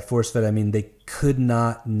information, and by force-fed I mean they could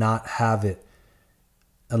not have it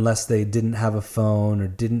unless they didn't have a phone or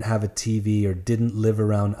didn't have a TV or didn't live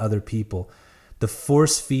around other people. The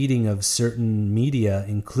force feeding of certain media,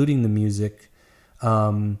 including the music,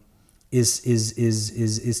 is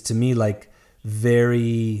to me like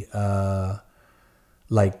very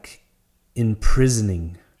like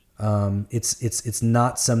imprisoning. It's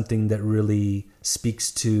not something that really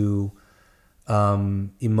speaks to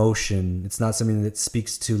emotion. It's not something that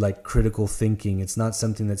speaks to like critical thinking. It's not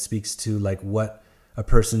something that speaks to like what a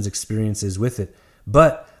person's experience is with it.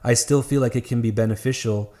 But I still feel like it can be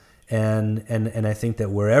beneficial. And I think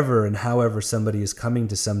that wherever and however somebody is coming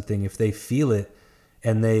to something, if they feel it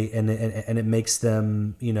and it makes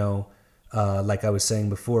them, you know, like I was saying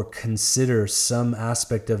before, consider some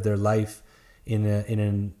aspect of their life in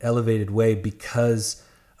an elevated way because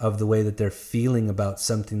of the way that they're feeling about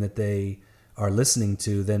something that they are listening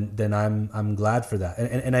to, then I'm glad for that.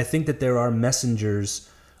 And I think that there are messengers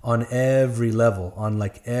on every level, on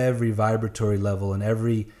like every vibratory level and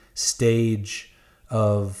every stage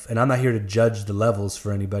of, and I'm not here to judge the levels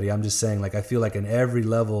for anybody. I'm just saying, like, I feel like in every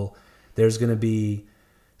level there's going to be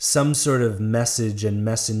some sort of message and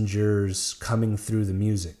messengers coming through the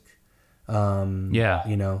music. You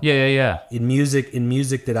know, in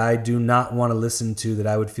music that I do not want to listen to, that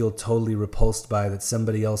I would feel totally repulsed by, that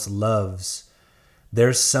somebody else loves,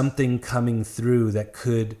 there's something coming through that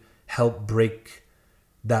could help break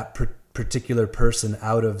that particular person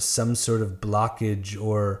out of some sort of blockage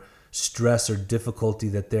or stress or difficulty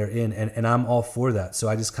that they're in, and I'm all for that. So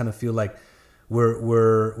I just kind of feel like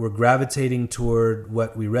we're gravitating toward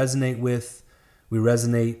what we resonate with. We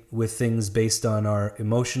resonate with things based on our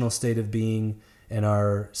emotional state of being and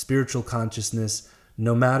our spiritual consciousness,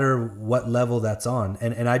 no matter what level that's on.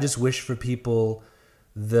 And I just wish for people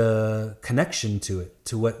the connection to it,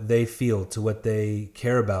 to what they feel, to what they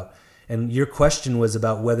care about. And your question was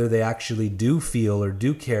about whether they actually do feel or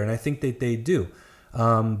do care, and I think that they do.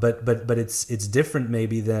 But it's different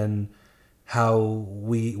maybe than how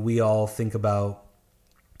we all think about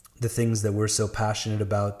the things that we're so passionate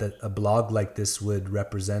about that a blog like this would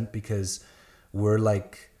represent, because we're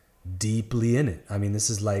like deeply in it. I mean, this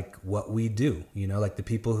is like what we do, you know, like the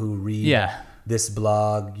people who read this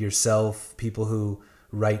blog, yourself, people who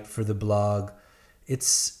write for the blog.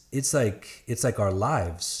 It's like our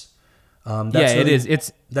lives. It is.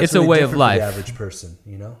 It's really a way of life. For the average person,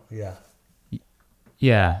 you know? Yeah.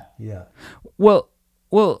 Yeah. Well,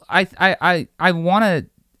 I want to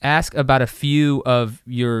ask about a few of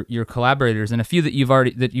your collaborators and a few that you've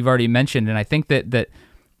already mentioned, and I think that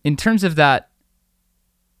in terms of that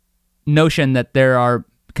notion that there are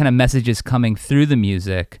kind of messages coming through the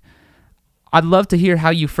music, I'd love to hear how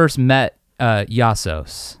you first met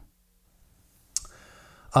Yasos.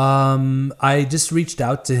 I just reached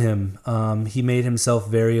out to him. He made himself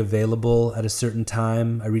very available at a certain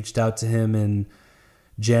time. I reached out to him in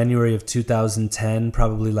January of 2010,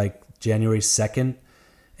 probably like January 2nd,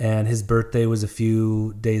 and his birthday was a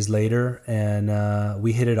few days later, and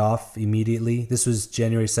we hit it off immediately. This was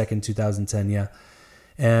January 2nd, 2010, yeah.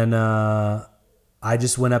 And I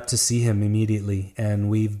just went up to see him immediately, and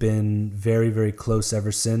we've been very, very close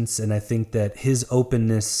ever since. And I think that his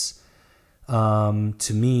openness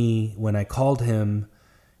to me when I called him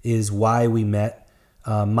is why we met.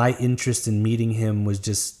 My interest in meeting him was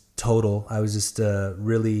just total. I was just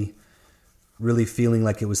really feeling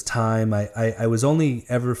like it was time. I was only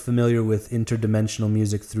ever familiar with interdimensional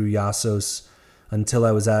music through Yasos until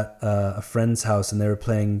I was at a friend's house and they were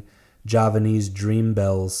playing Javanese dream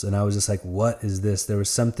bells, and I was just like, what is this? There was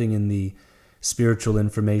something in the spiritual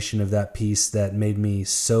information of that piece that made me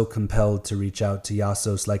so compelled to reach out to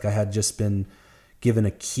Yasos, like I had just been given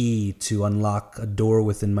a key to unlock a door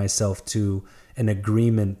within myself to an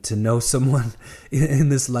agreement to know someone in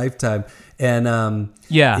this lifetime. And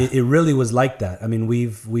it really was like that. I mean,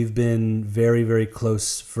 we've been very, very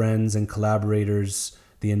close friends and collaborators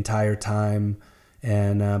the entire time.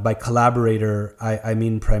 And by collaborator, I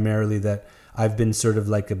mean primarily that I've been sort of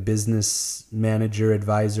like a business manager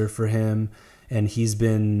advisor for him, and he's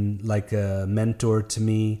been like a mentor to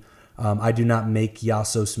me. I do not make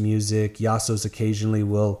Yasos music. Yasos occasionally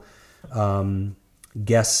will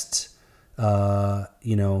guest, kind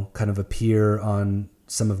of appear on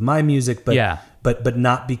some of my music, but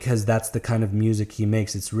not because that's the kind of music he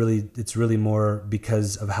makes. It's really more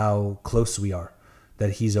because of how close we are,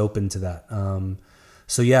 that he's open to that.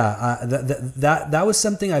 That was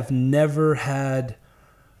something I've never had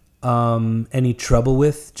any trouble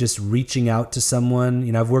with, just reaching out to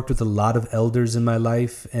someone. I've worked with a lot of elders in my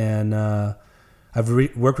life, and I've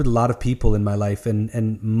worked with a lot of people in my life,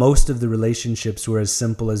 and most of the relationships were as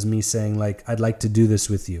simple as me saying, like, I'd like to do this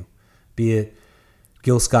with you. Be it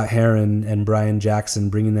Gil Scott-Heron and Brian Jackson,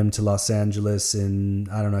 bringing them to Los Angeles in,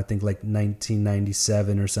 I don't know, I think like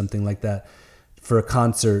 1997 or something like that, for a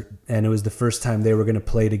concert. And it was the first time they were going to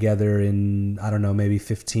play together in, I don't know, maybe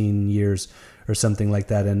 15 years or something like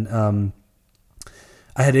that. And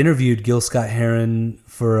I had interviewed Gil Scott-Heron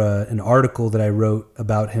for an article that I wrote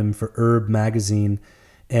about him for Herb magazine,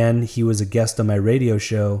 and he was a guest on my radio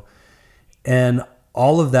show. And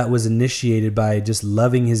all of that was initiated by just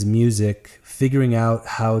loving his music, figuring out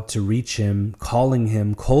how to reach him, calling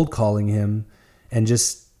him, cold calling him, and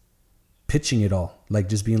just pitching it all. Like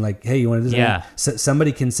just being like, hey, you want to do this? Yeah.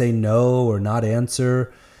 Somebody can say no or not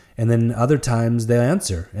answer, and then other times they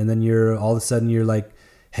answer, and then you're all of a sudden you're like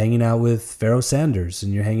hanging out with Pharoah Sanders,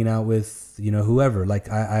 and you're hanging out with whoever. Like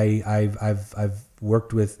I've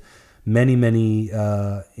worked with many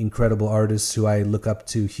incredible artists who I look up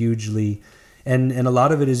to hugely, and a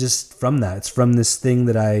lot of it is just from that. It's from this thing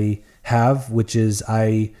that I have, which is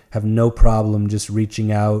I have no problem just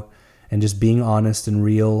reaching out and just being honest and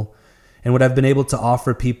real. And what I've been able to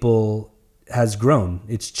offer people has grown.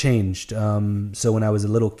 It's changed. So when I was a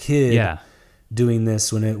little kid doing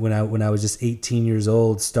this, when I was just 18 years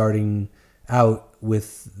old, starting out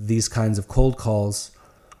with these kinds of cold calls,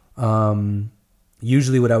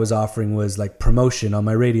 usually what I was offering was like promotion on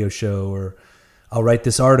my radio show, or I'll write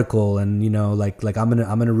this article, and like I'm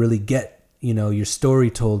gonna really get your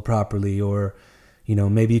story told properly, or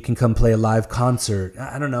maybe you can come play a live concert.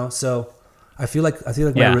 I don't know. So I feel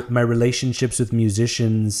like my relationships with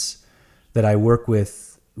musicians that I work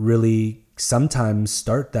with really sometimes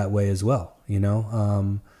start that way as well,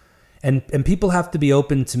 and people have to be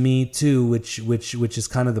open to me too, which is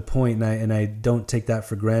kind of the point, and I don't take that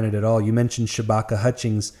for granted at all. You mentioned Shabaka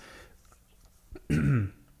Hutchings.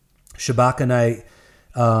 Shabaka and I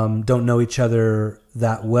don't know each other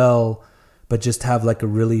that well, but just have like a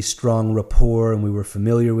really strong rapport, and we were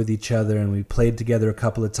familiar with each other, and we played together a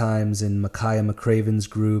couple of times in Micaiah McCraven's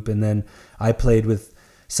group, and then I played with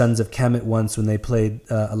Sons of Kemet once when they played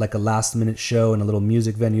like a last minute show in a little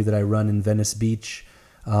music venue that I run in Venice Beach,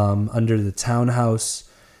 under the Townhouse.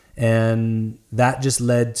 And that just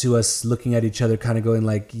led to us looking at each other kind of going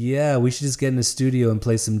like, yeah, we should just get in the studio and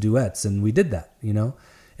play some duets. And we did that,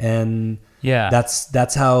 and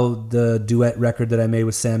that's how the duet record that I made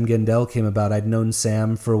with Sam Gendel came about. I'd known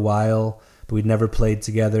Sam for a while, but we'd never played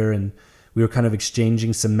together, and we were kind of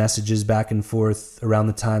exchanging some messages back and forth around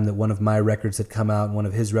the time that one of my records had come out and one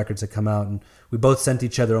of his records had come out, and we both sent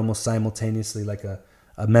each other almost simultaneously like a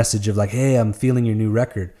message of like, hey, I'm feeling your new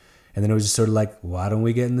record. And then it was just sort of like, why don't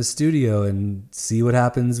we get in the studio and see what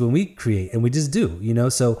happens when we create? And we just do,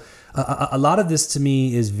 so a lot of this to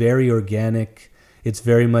me is very organic. It's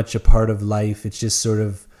very much a part of life. It's just sort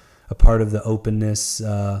of a part of the openness.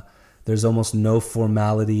 There's almost no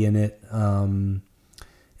formality in it.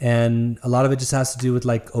 And a lot of it just has to do with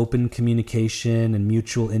like open communication and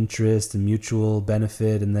mutual interest and mutual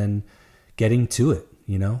benefit, and then getting to it,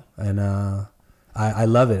 and I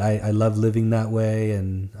love it. I love living that way,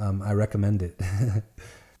 and I recommend it.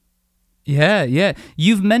 Yeah.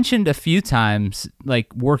 You've mentioned a few times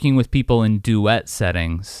like working with people in duet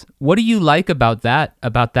settings. What do you like about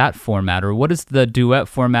that format, or what does the duet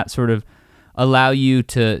format sort of allow you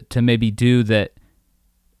to maybe do that?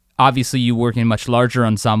 Obviously you work in much larger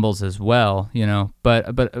ensembles as well,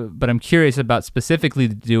 but I'm curious about specifically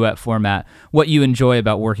the duet format, what you enjoy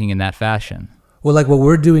about working in that fashion. Well, like what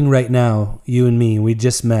we're doing right now, you and me, we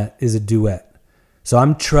just met, is a duet. So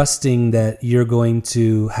I'm trusting that you're going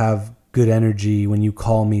to have good energy when you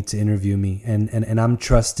call me to interview me. And I'm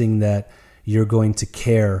trusting that you're going to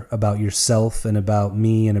care about yourself and about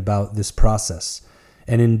me and about this process.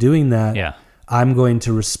 And in doing that, I'm going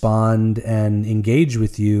to respond and engage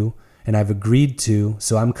with you, and I've agreed to,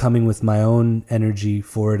 so I'm coming with my own energy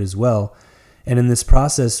for it as well. And in this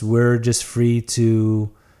process, we're just free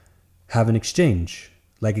to have an exchange.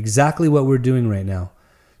 like exactly what we're doing right now.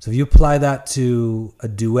 So if you apply that to a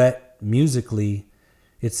duet musically,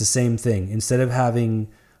 it's the same thing. Instead of having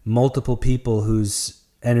multiple people whose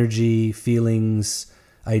energy, feelings,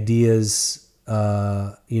 ideas,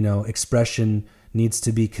 expression needs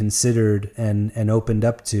to be considered and opened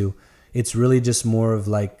up to, it's really just more of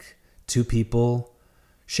like two people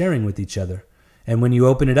sharing with each other. And when you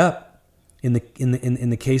open it up, in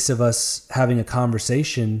the case of us having a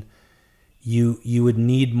conversation, you would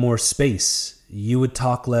need more space. You would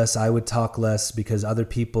talk less, I would talk less, because other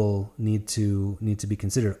people need to be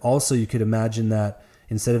considered. Also, you could imagine that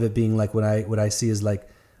instead of it being like what I see is like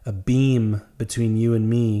a beam between you and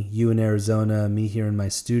me, you in Arizona, me here in my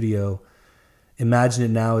studio, imagine it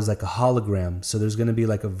now as like a hologram. So there's going to be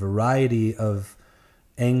like a variety of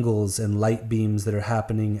angles and light beams that are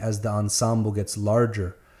happening as the ensemble gets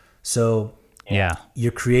larger. So yeah,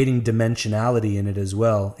 you're creating dimensionality in it as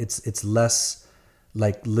well. It's less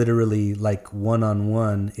like literally like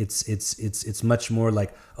one-on-one. It's much more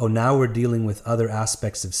like, oh, now we're dealing with other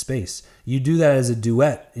aspects of space. You do that as a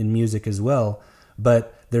duet in music as well,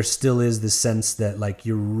 but there still is the sense that like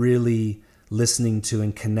you're really listening to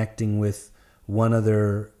and connecting with one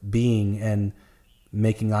other being and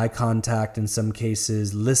making eye contact in some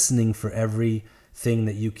cases, listening for everything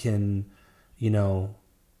that you can,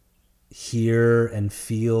 hear and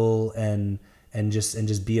feel and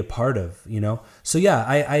just be a part of, So yeah,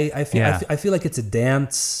 I feel like it's a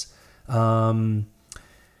dance.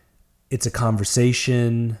 It's a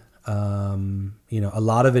conversation. A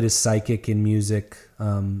lot of it is psychic in music.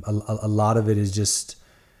 A lot of it is just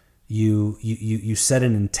you set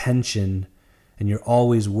an intention, and you're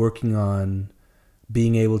always working on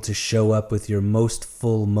being able to show up with your most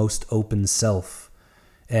full, most open self.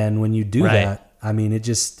 And when you do that, I mean, it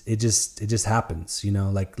just happens,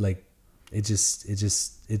 like it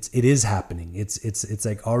is happening. It's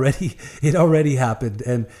like it already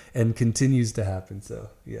happened and continues to happen. So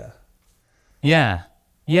yeah.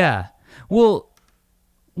 Yeah. Well,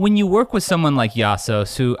 when you work with someone like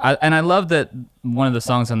Iassos, I love that one of the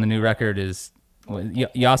songs on the new record is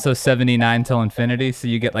Iassos 79 Till Infinity. So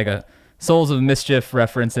you get like a Souls of Mischief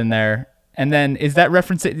reference in there. And then is that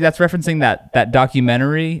referencing that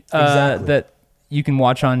documentary Exactly. that you can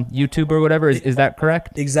watch on YouTube or whatever? Is that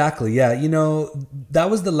correct? Exactly. Yeah. That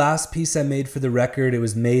was the last piece I made for the record. It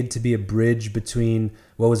was made to be a bridge between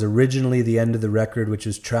what was originally the end of the record, which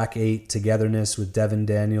was track 8, Togetherness, with Devin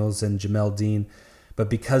Daniels and Jamel Dean. But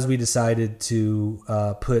because we decided to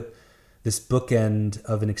put this bookend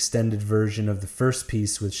of an extended version of the first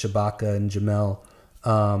piece with Shabaka and Jamel,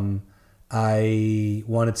 I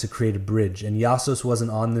wanted to create a bridge, and Iassos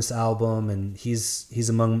wasn't on this album, and he's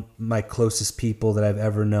among my closest people that I've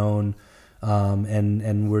ever known,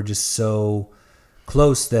 and we're just so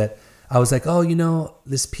close that I was like, oh,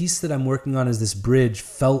 this piece that I'm working on is this bridge,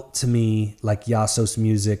 felt to me like Iassos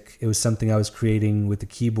music. It was something I was creating with the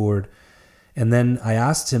keyboard, and then I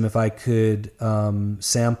asked him if I could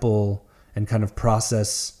sample and kind of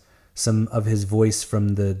process some of his voice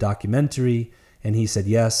from the documentary, and he said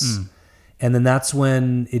yes. And then that's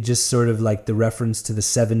when it just sort of like the reference to the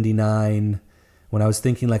 79, when I was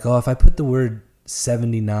thinking like, if I put the word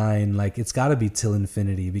 79, like it's got to be Till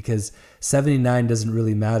Infinity, because 79 doesn't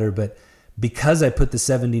really matter. But because I put the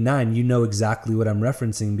 79, you know exactly what I'm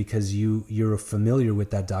referencing because you're familiar with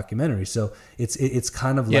that documentary. So it's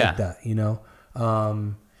kind of like that,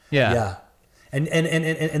 Yeah. And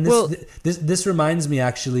this reminds me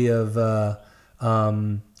actually of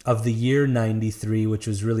the year 93, which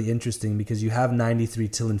was really interesting because you have 93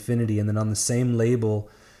 Till Infinity, and then on the same label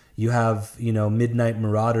you have Midnight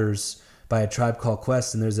Marauders by A Tribe Called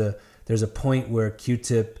Quest, and there's a point where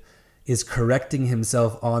Q-Tip is correcting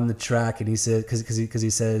himself on the track, and he said because he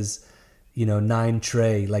says 9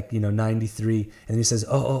 Trey, like 93, and he says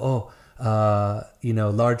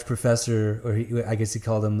Large Professor, or I guess he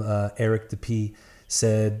called him Eric DeP,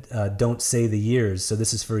 said, don't say the years. So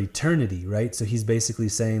this is for eternity, right? So he's basically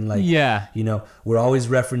saying like, we're always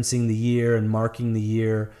referencing the year and marking the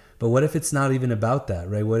year, but what if it's not even about that,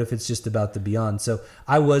 right? What if it's just about the beyond? So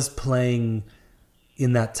I was playing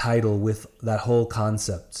in that title with that whole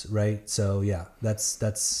concept, right? So yeah, that's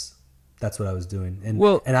what I was doing. And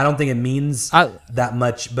I don't think it means that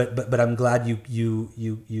much, but I'm glad you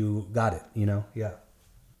got it, Yeah.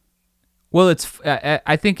 Well,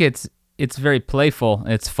 I think it's very playful,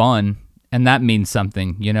 it's fun, and that means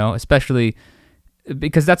something, especially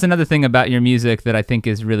because that's another thing about your music that I think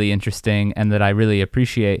is really interesting and that I really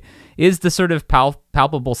appreciate is the sort of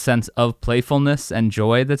palpable sense of playfulness and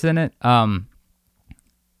joy that's in it.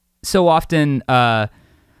 So often,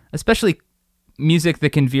 especially music that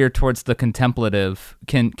can veer towards the contemplative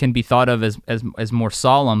can be thought of as more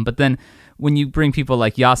solemn. But then when you bring people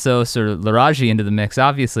like Iassos or Laraji into the mix,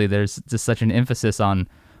 obviously there's just such an emphasis on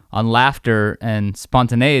laughter and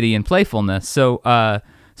spontaneity and playfulness. So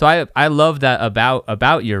I love that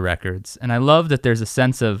about your records, and I love that there's a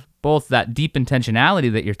sense of both that deep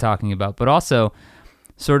intentionality that you're talking about, but also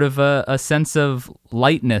sort of a sense of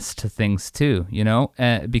lightness to things too,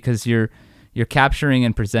 because you're capturing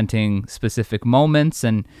and presenting specific moments,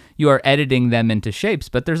 and you are editing them into shapes,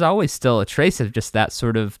 but there's always still a trace of just that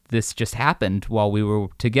sort of, this just happened while we were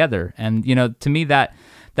together. And, to me that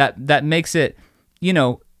makes it,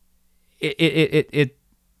 it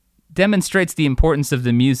demonstrates the importance of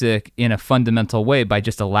the music in a fundamental way by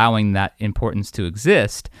just allowing that importance to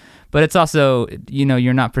exist. But it's also,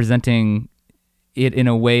 you're not presenting it in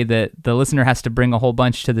a way that the listener has to bring a whole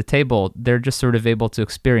bunch to the table. They're just sort of able to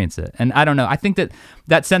experience it. And I don't know, I think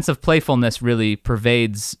that sense of playfulness really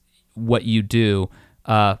pervades what you do.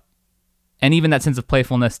 And even that sense of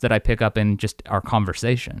playfulness that I pick up in just our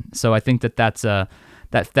conversation. So I think that's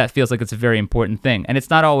that feels like it's a very important thing. And it's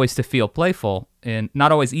not always to feel playful, and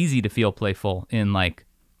not always easy to feel playful in like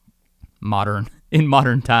modern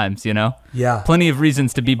times, Yeah. Plenty of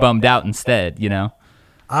reasons to be bummed out instead,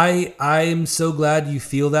 I'm so glad you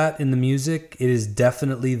feel that in the music. It is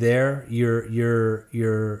definitely there. You're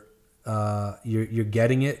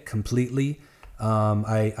getting it completely.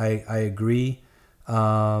 I agree.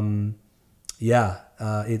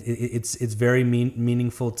 It's very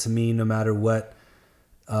meaningful to me, no matter what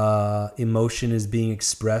emotion is being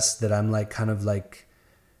expressed, that I'm like kind of like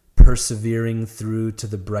persevering through to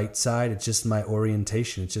the bright side. It's just my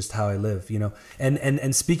orientation. It's just how I live,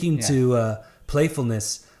 And speaking to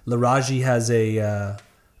playfulness, Laraji has a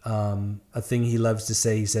thing he loves to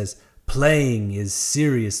say. He says, "Playing is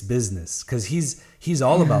serious business," because he's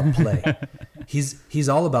all about play. he's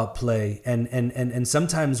all about play, and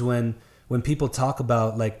sometimes when people talk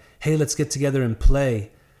about like, hey, let's get together and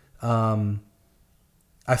play, I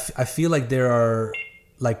feel like there are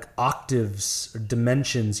like octaves or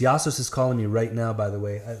dimensions. Iassos is calling me right now, by the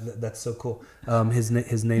way. That's so cool. His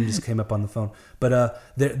name just came up on the phone. But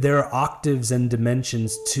there are octaves and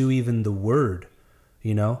dimensions to even the word,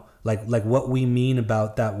 like what we mean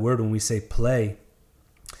about that word when we say play.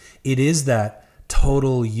 It is that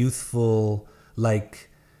total youthful, like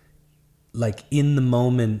in the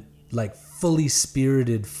moment, like fully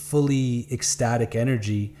spirited, fully ecstatic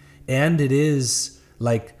energy. And it is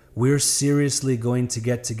like, we're seriously going to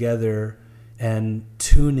get together and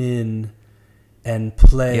tune in and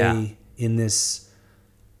play in this,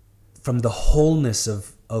 from the wholeness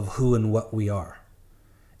of who and what we are.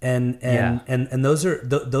 And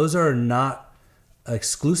those are not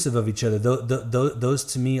exclusive of each other. Those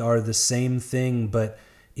to me are the same thing, but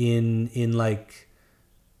in like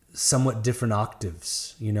somewhat different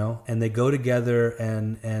octaves, and they go together,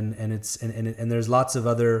 and there's lots of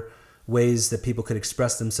other ways that people could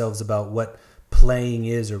express themselves about what playing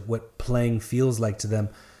is or what playing feels like to them.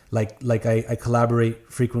 Like I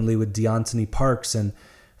collaborate frequently with Deontony Parks, and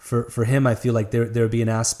for him, I feel like there would be an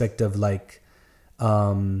aspect of like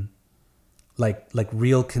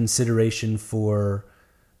real consideration for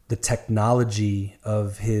the technology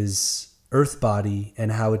of his earth body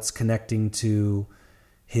and how it's connecting to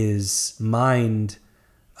his mind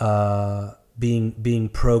being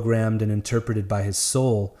programmed and interpreted by his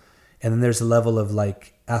soul. And then there's a level of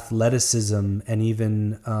like athleticism and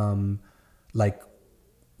even like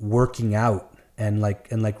working out and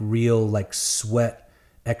like real like sweat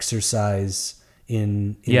exercise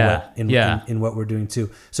in what we're doing too.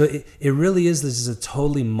 So it really is, this is a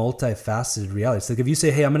totally multifaceted reality. It's like if you say,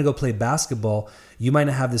 hey, I'm going to go play basketball, you might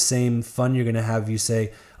not have the same fun you're going to have. You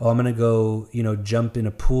say, oh, I'm going to go, jump in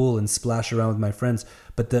a pool and splash around with my friends.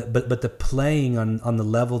 But the playing on the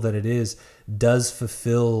level that it is does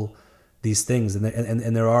fulfill these things.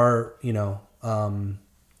 And there are,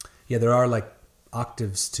 there are like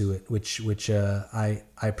octaves to it, which I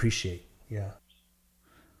appreciate. Yeah.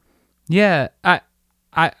 Yeah,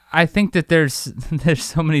 I think that there's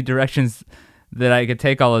so many directions that I could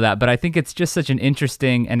take all of that, but I think it's just such an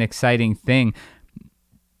interesting and exciting thing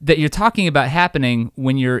that you're talking about happening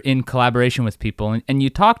when you're in collaboration with people. And you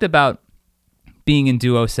talked about being in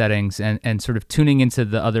duo settings and sort of tuning into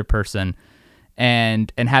the other person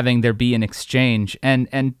and having there be an exchange.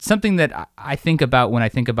 And something that I think about when I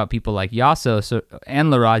think about people like Iassos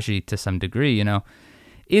and Laraji to some degree,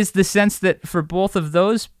 is the sense that for both of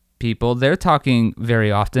those people, they're talking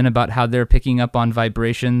very often about how they're picking up on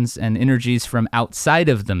vibrations and energies from outside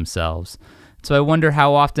of themselves. So I wonder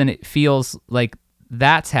how often it feels like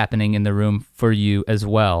that's happening in the room for you as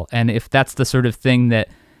well. And if that's the sort of thing that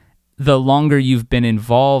the longer you've been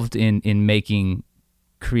involved in making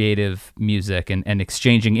creative music and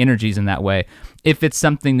exchanging energies in that way, if it's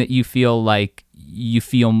something that you feel like you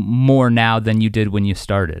feel more now than you did when you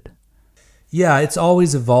started. Yeah, it's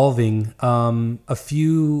always evolving. A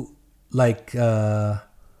few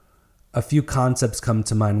concepts come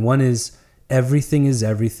to mind. One is everything is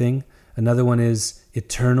everything. Another one is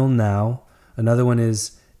eternal now. Another one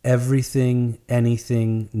is everything,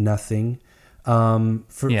 anything, nothing.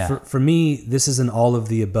 For me, this is an all of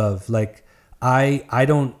the above. Like I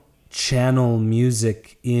don't channel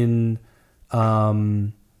music in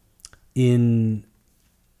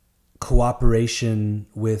cooperation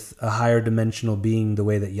with a higher dimensional being the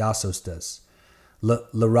way that Yasos does.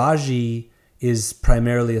 Laraji is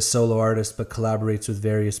primarily a solo artist, but collaborates with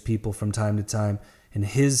various people from time to time. And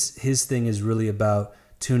his thing is really about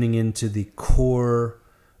tuning into the core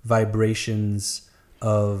vibrations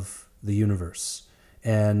of the universe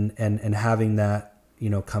and having that,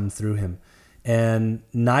 come through him. And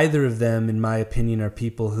neither of them, in my opinion, are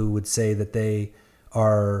people who would say that they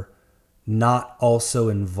are not also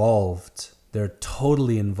involved. They're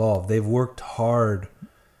totally involved. They've worked hard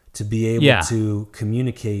to be able to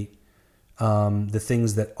communicate the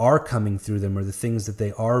things that are coming through them, or the things that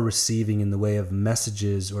they are receiving in the way of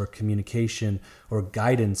messages or communication or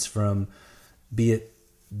guidance from, be it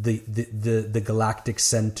the galactic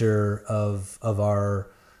center of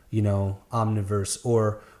our omniverse,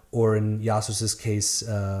 or in Yasos's case,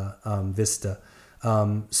 Vista.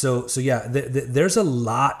 So yeah, there's a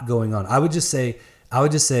lot going on. I would just say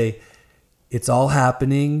it's all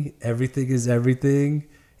happening. Everything is everything.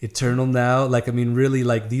 Eternal now.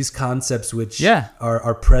 Really, these concepts which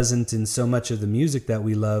are present in so much of the music that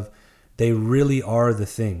we love, they really are the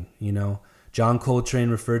thing, John Coltrane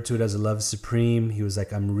referred to it as a love supreme. He was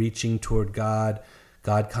like, I'm reaching toward God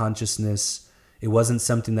consciousness. It wasn't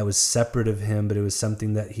something that was separate of him, but it was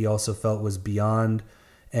something that he also felt was beyond,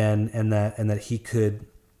 and that he could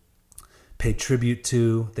pay tribute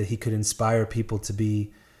to, that he could inspire people to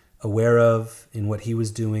be aware of in what he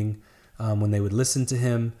was doing when they would listen to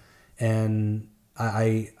him. And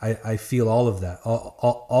I feel all of that,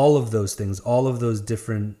 all of those things, all of those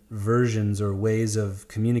different versions or ways of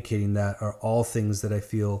communicating that are all things that I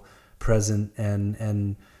feel present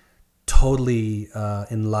and totally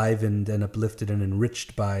enlivened and uplifted and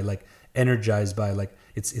enriched by, energized by,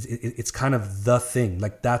 it's kind of the thing.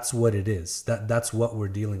 That's what it is. That's what we're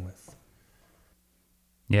dealing with.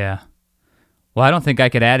 Yeah. Well, I don't think I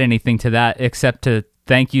could add anything to that except to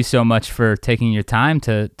thank you so much for taking your time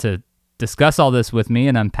to discuss all this with me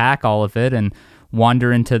and unpack all of it and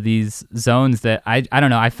wander into these zones that I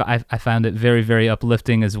don't know. I found it very, very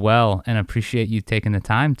uplifting as well, and appreciate you taking the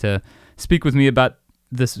time to speak with me about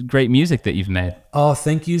this great music that you've made. Oh,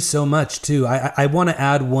 thank you so much too. I want to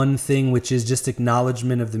add one thing, which is just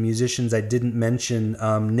acknowledgement of the musicians I didn't mention.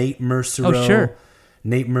 Nate Mercereau. Oh, sure.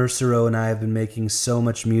 Nate Mercereau and I have been making so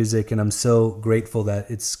much music, and I'm so grateful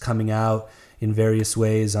that it's coming out in various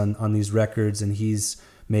ways on these records, and he's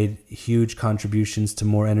made huge contributions to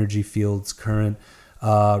More Energy Field's current.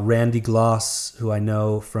 Randy Gloss, who I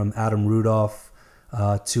know from Adam Rudolph,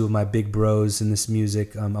 two of my big bros in this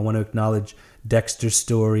music. I want to acknowledge Dexter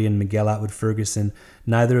Story and Miguel Atwood Ferguson.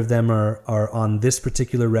 Neither of them are on this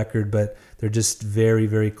particular record, but they're just very,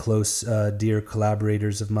 very close, dear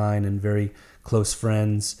collaborators of mine and very close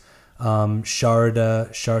friends. Shar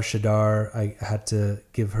Shadar, I had to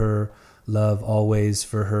give her love always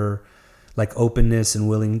for her openness and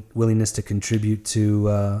willingness to contribute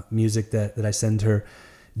to music that I send her.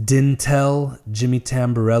 Dintel, Jimmy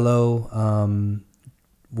Tamborello,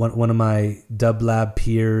 one of my Dub Lab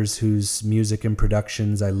peers whose music and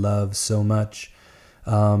productions I love so much.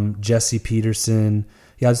 Jesse Peterson.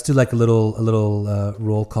 Yeah, let's do a little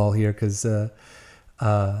roll call here because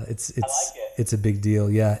it's a big deal.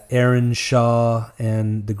 Yeah, Aaron Shaw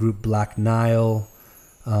and the group Black Nile.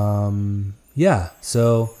 Thank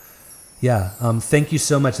you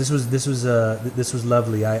so much. This was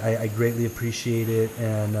lovely. I greatly appreciate it,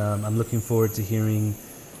 and I'm looking forward to hearing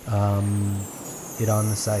it on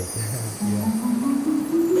the site.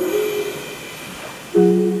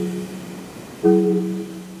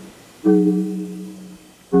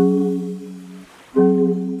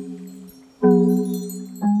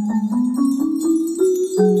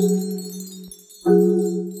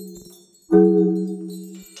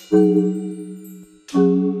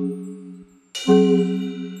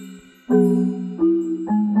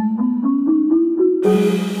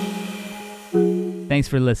 Thanks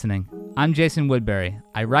for listening. I'm Jason Woodbury.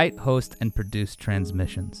 I write, host, and produce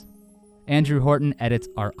Transmissions. Andrew Horton edits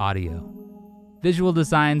our audio. Visual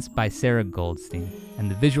designs by Sarah Goldstein, and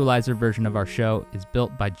the visualizer version of our show is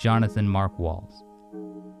built by Jonathan Mark Walls.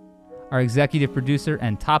 Our executive producer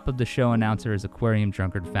and top of the show announcer is Aquarium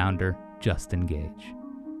Drunkard founder Justin Gage.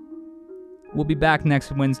 We'll be back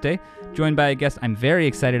next Wednesday, joined by a guest I'm very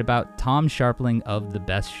excited about, Tom Scharpling of The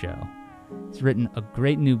Best Show. He's written a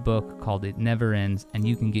great new book called It Never Ends, and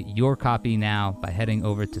you can get your copy now by heading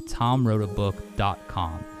over to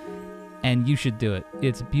tomwroteabook.com. And you should do it.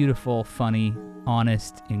 It's beautiful, funny,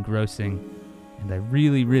 honest, engrossing, and I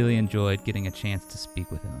really, really enjoyed getting a chance to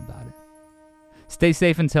speak with him about it. Stay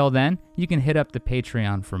safe until then. You can hit up the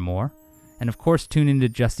Patreon for more. And of course, tune into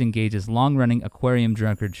Justin Gage's long-running Aquarium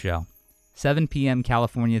Drunkard show, 7 p.m.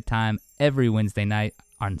 California time every Wednesday night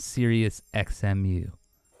on Sirius XMU.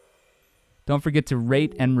 Don't forget to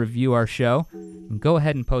rate and review our show, and go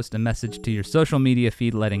ahead and post a message to your social media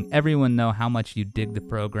feed letting everyone know how much you dig the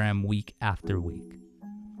program week after week.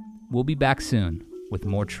 We'll be back soon with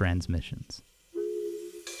more transmissions.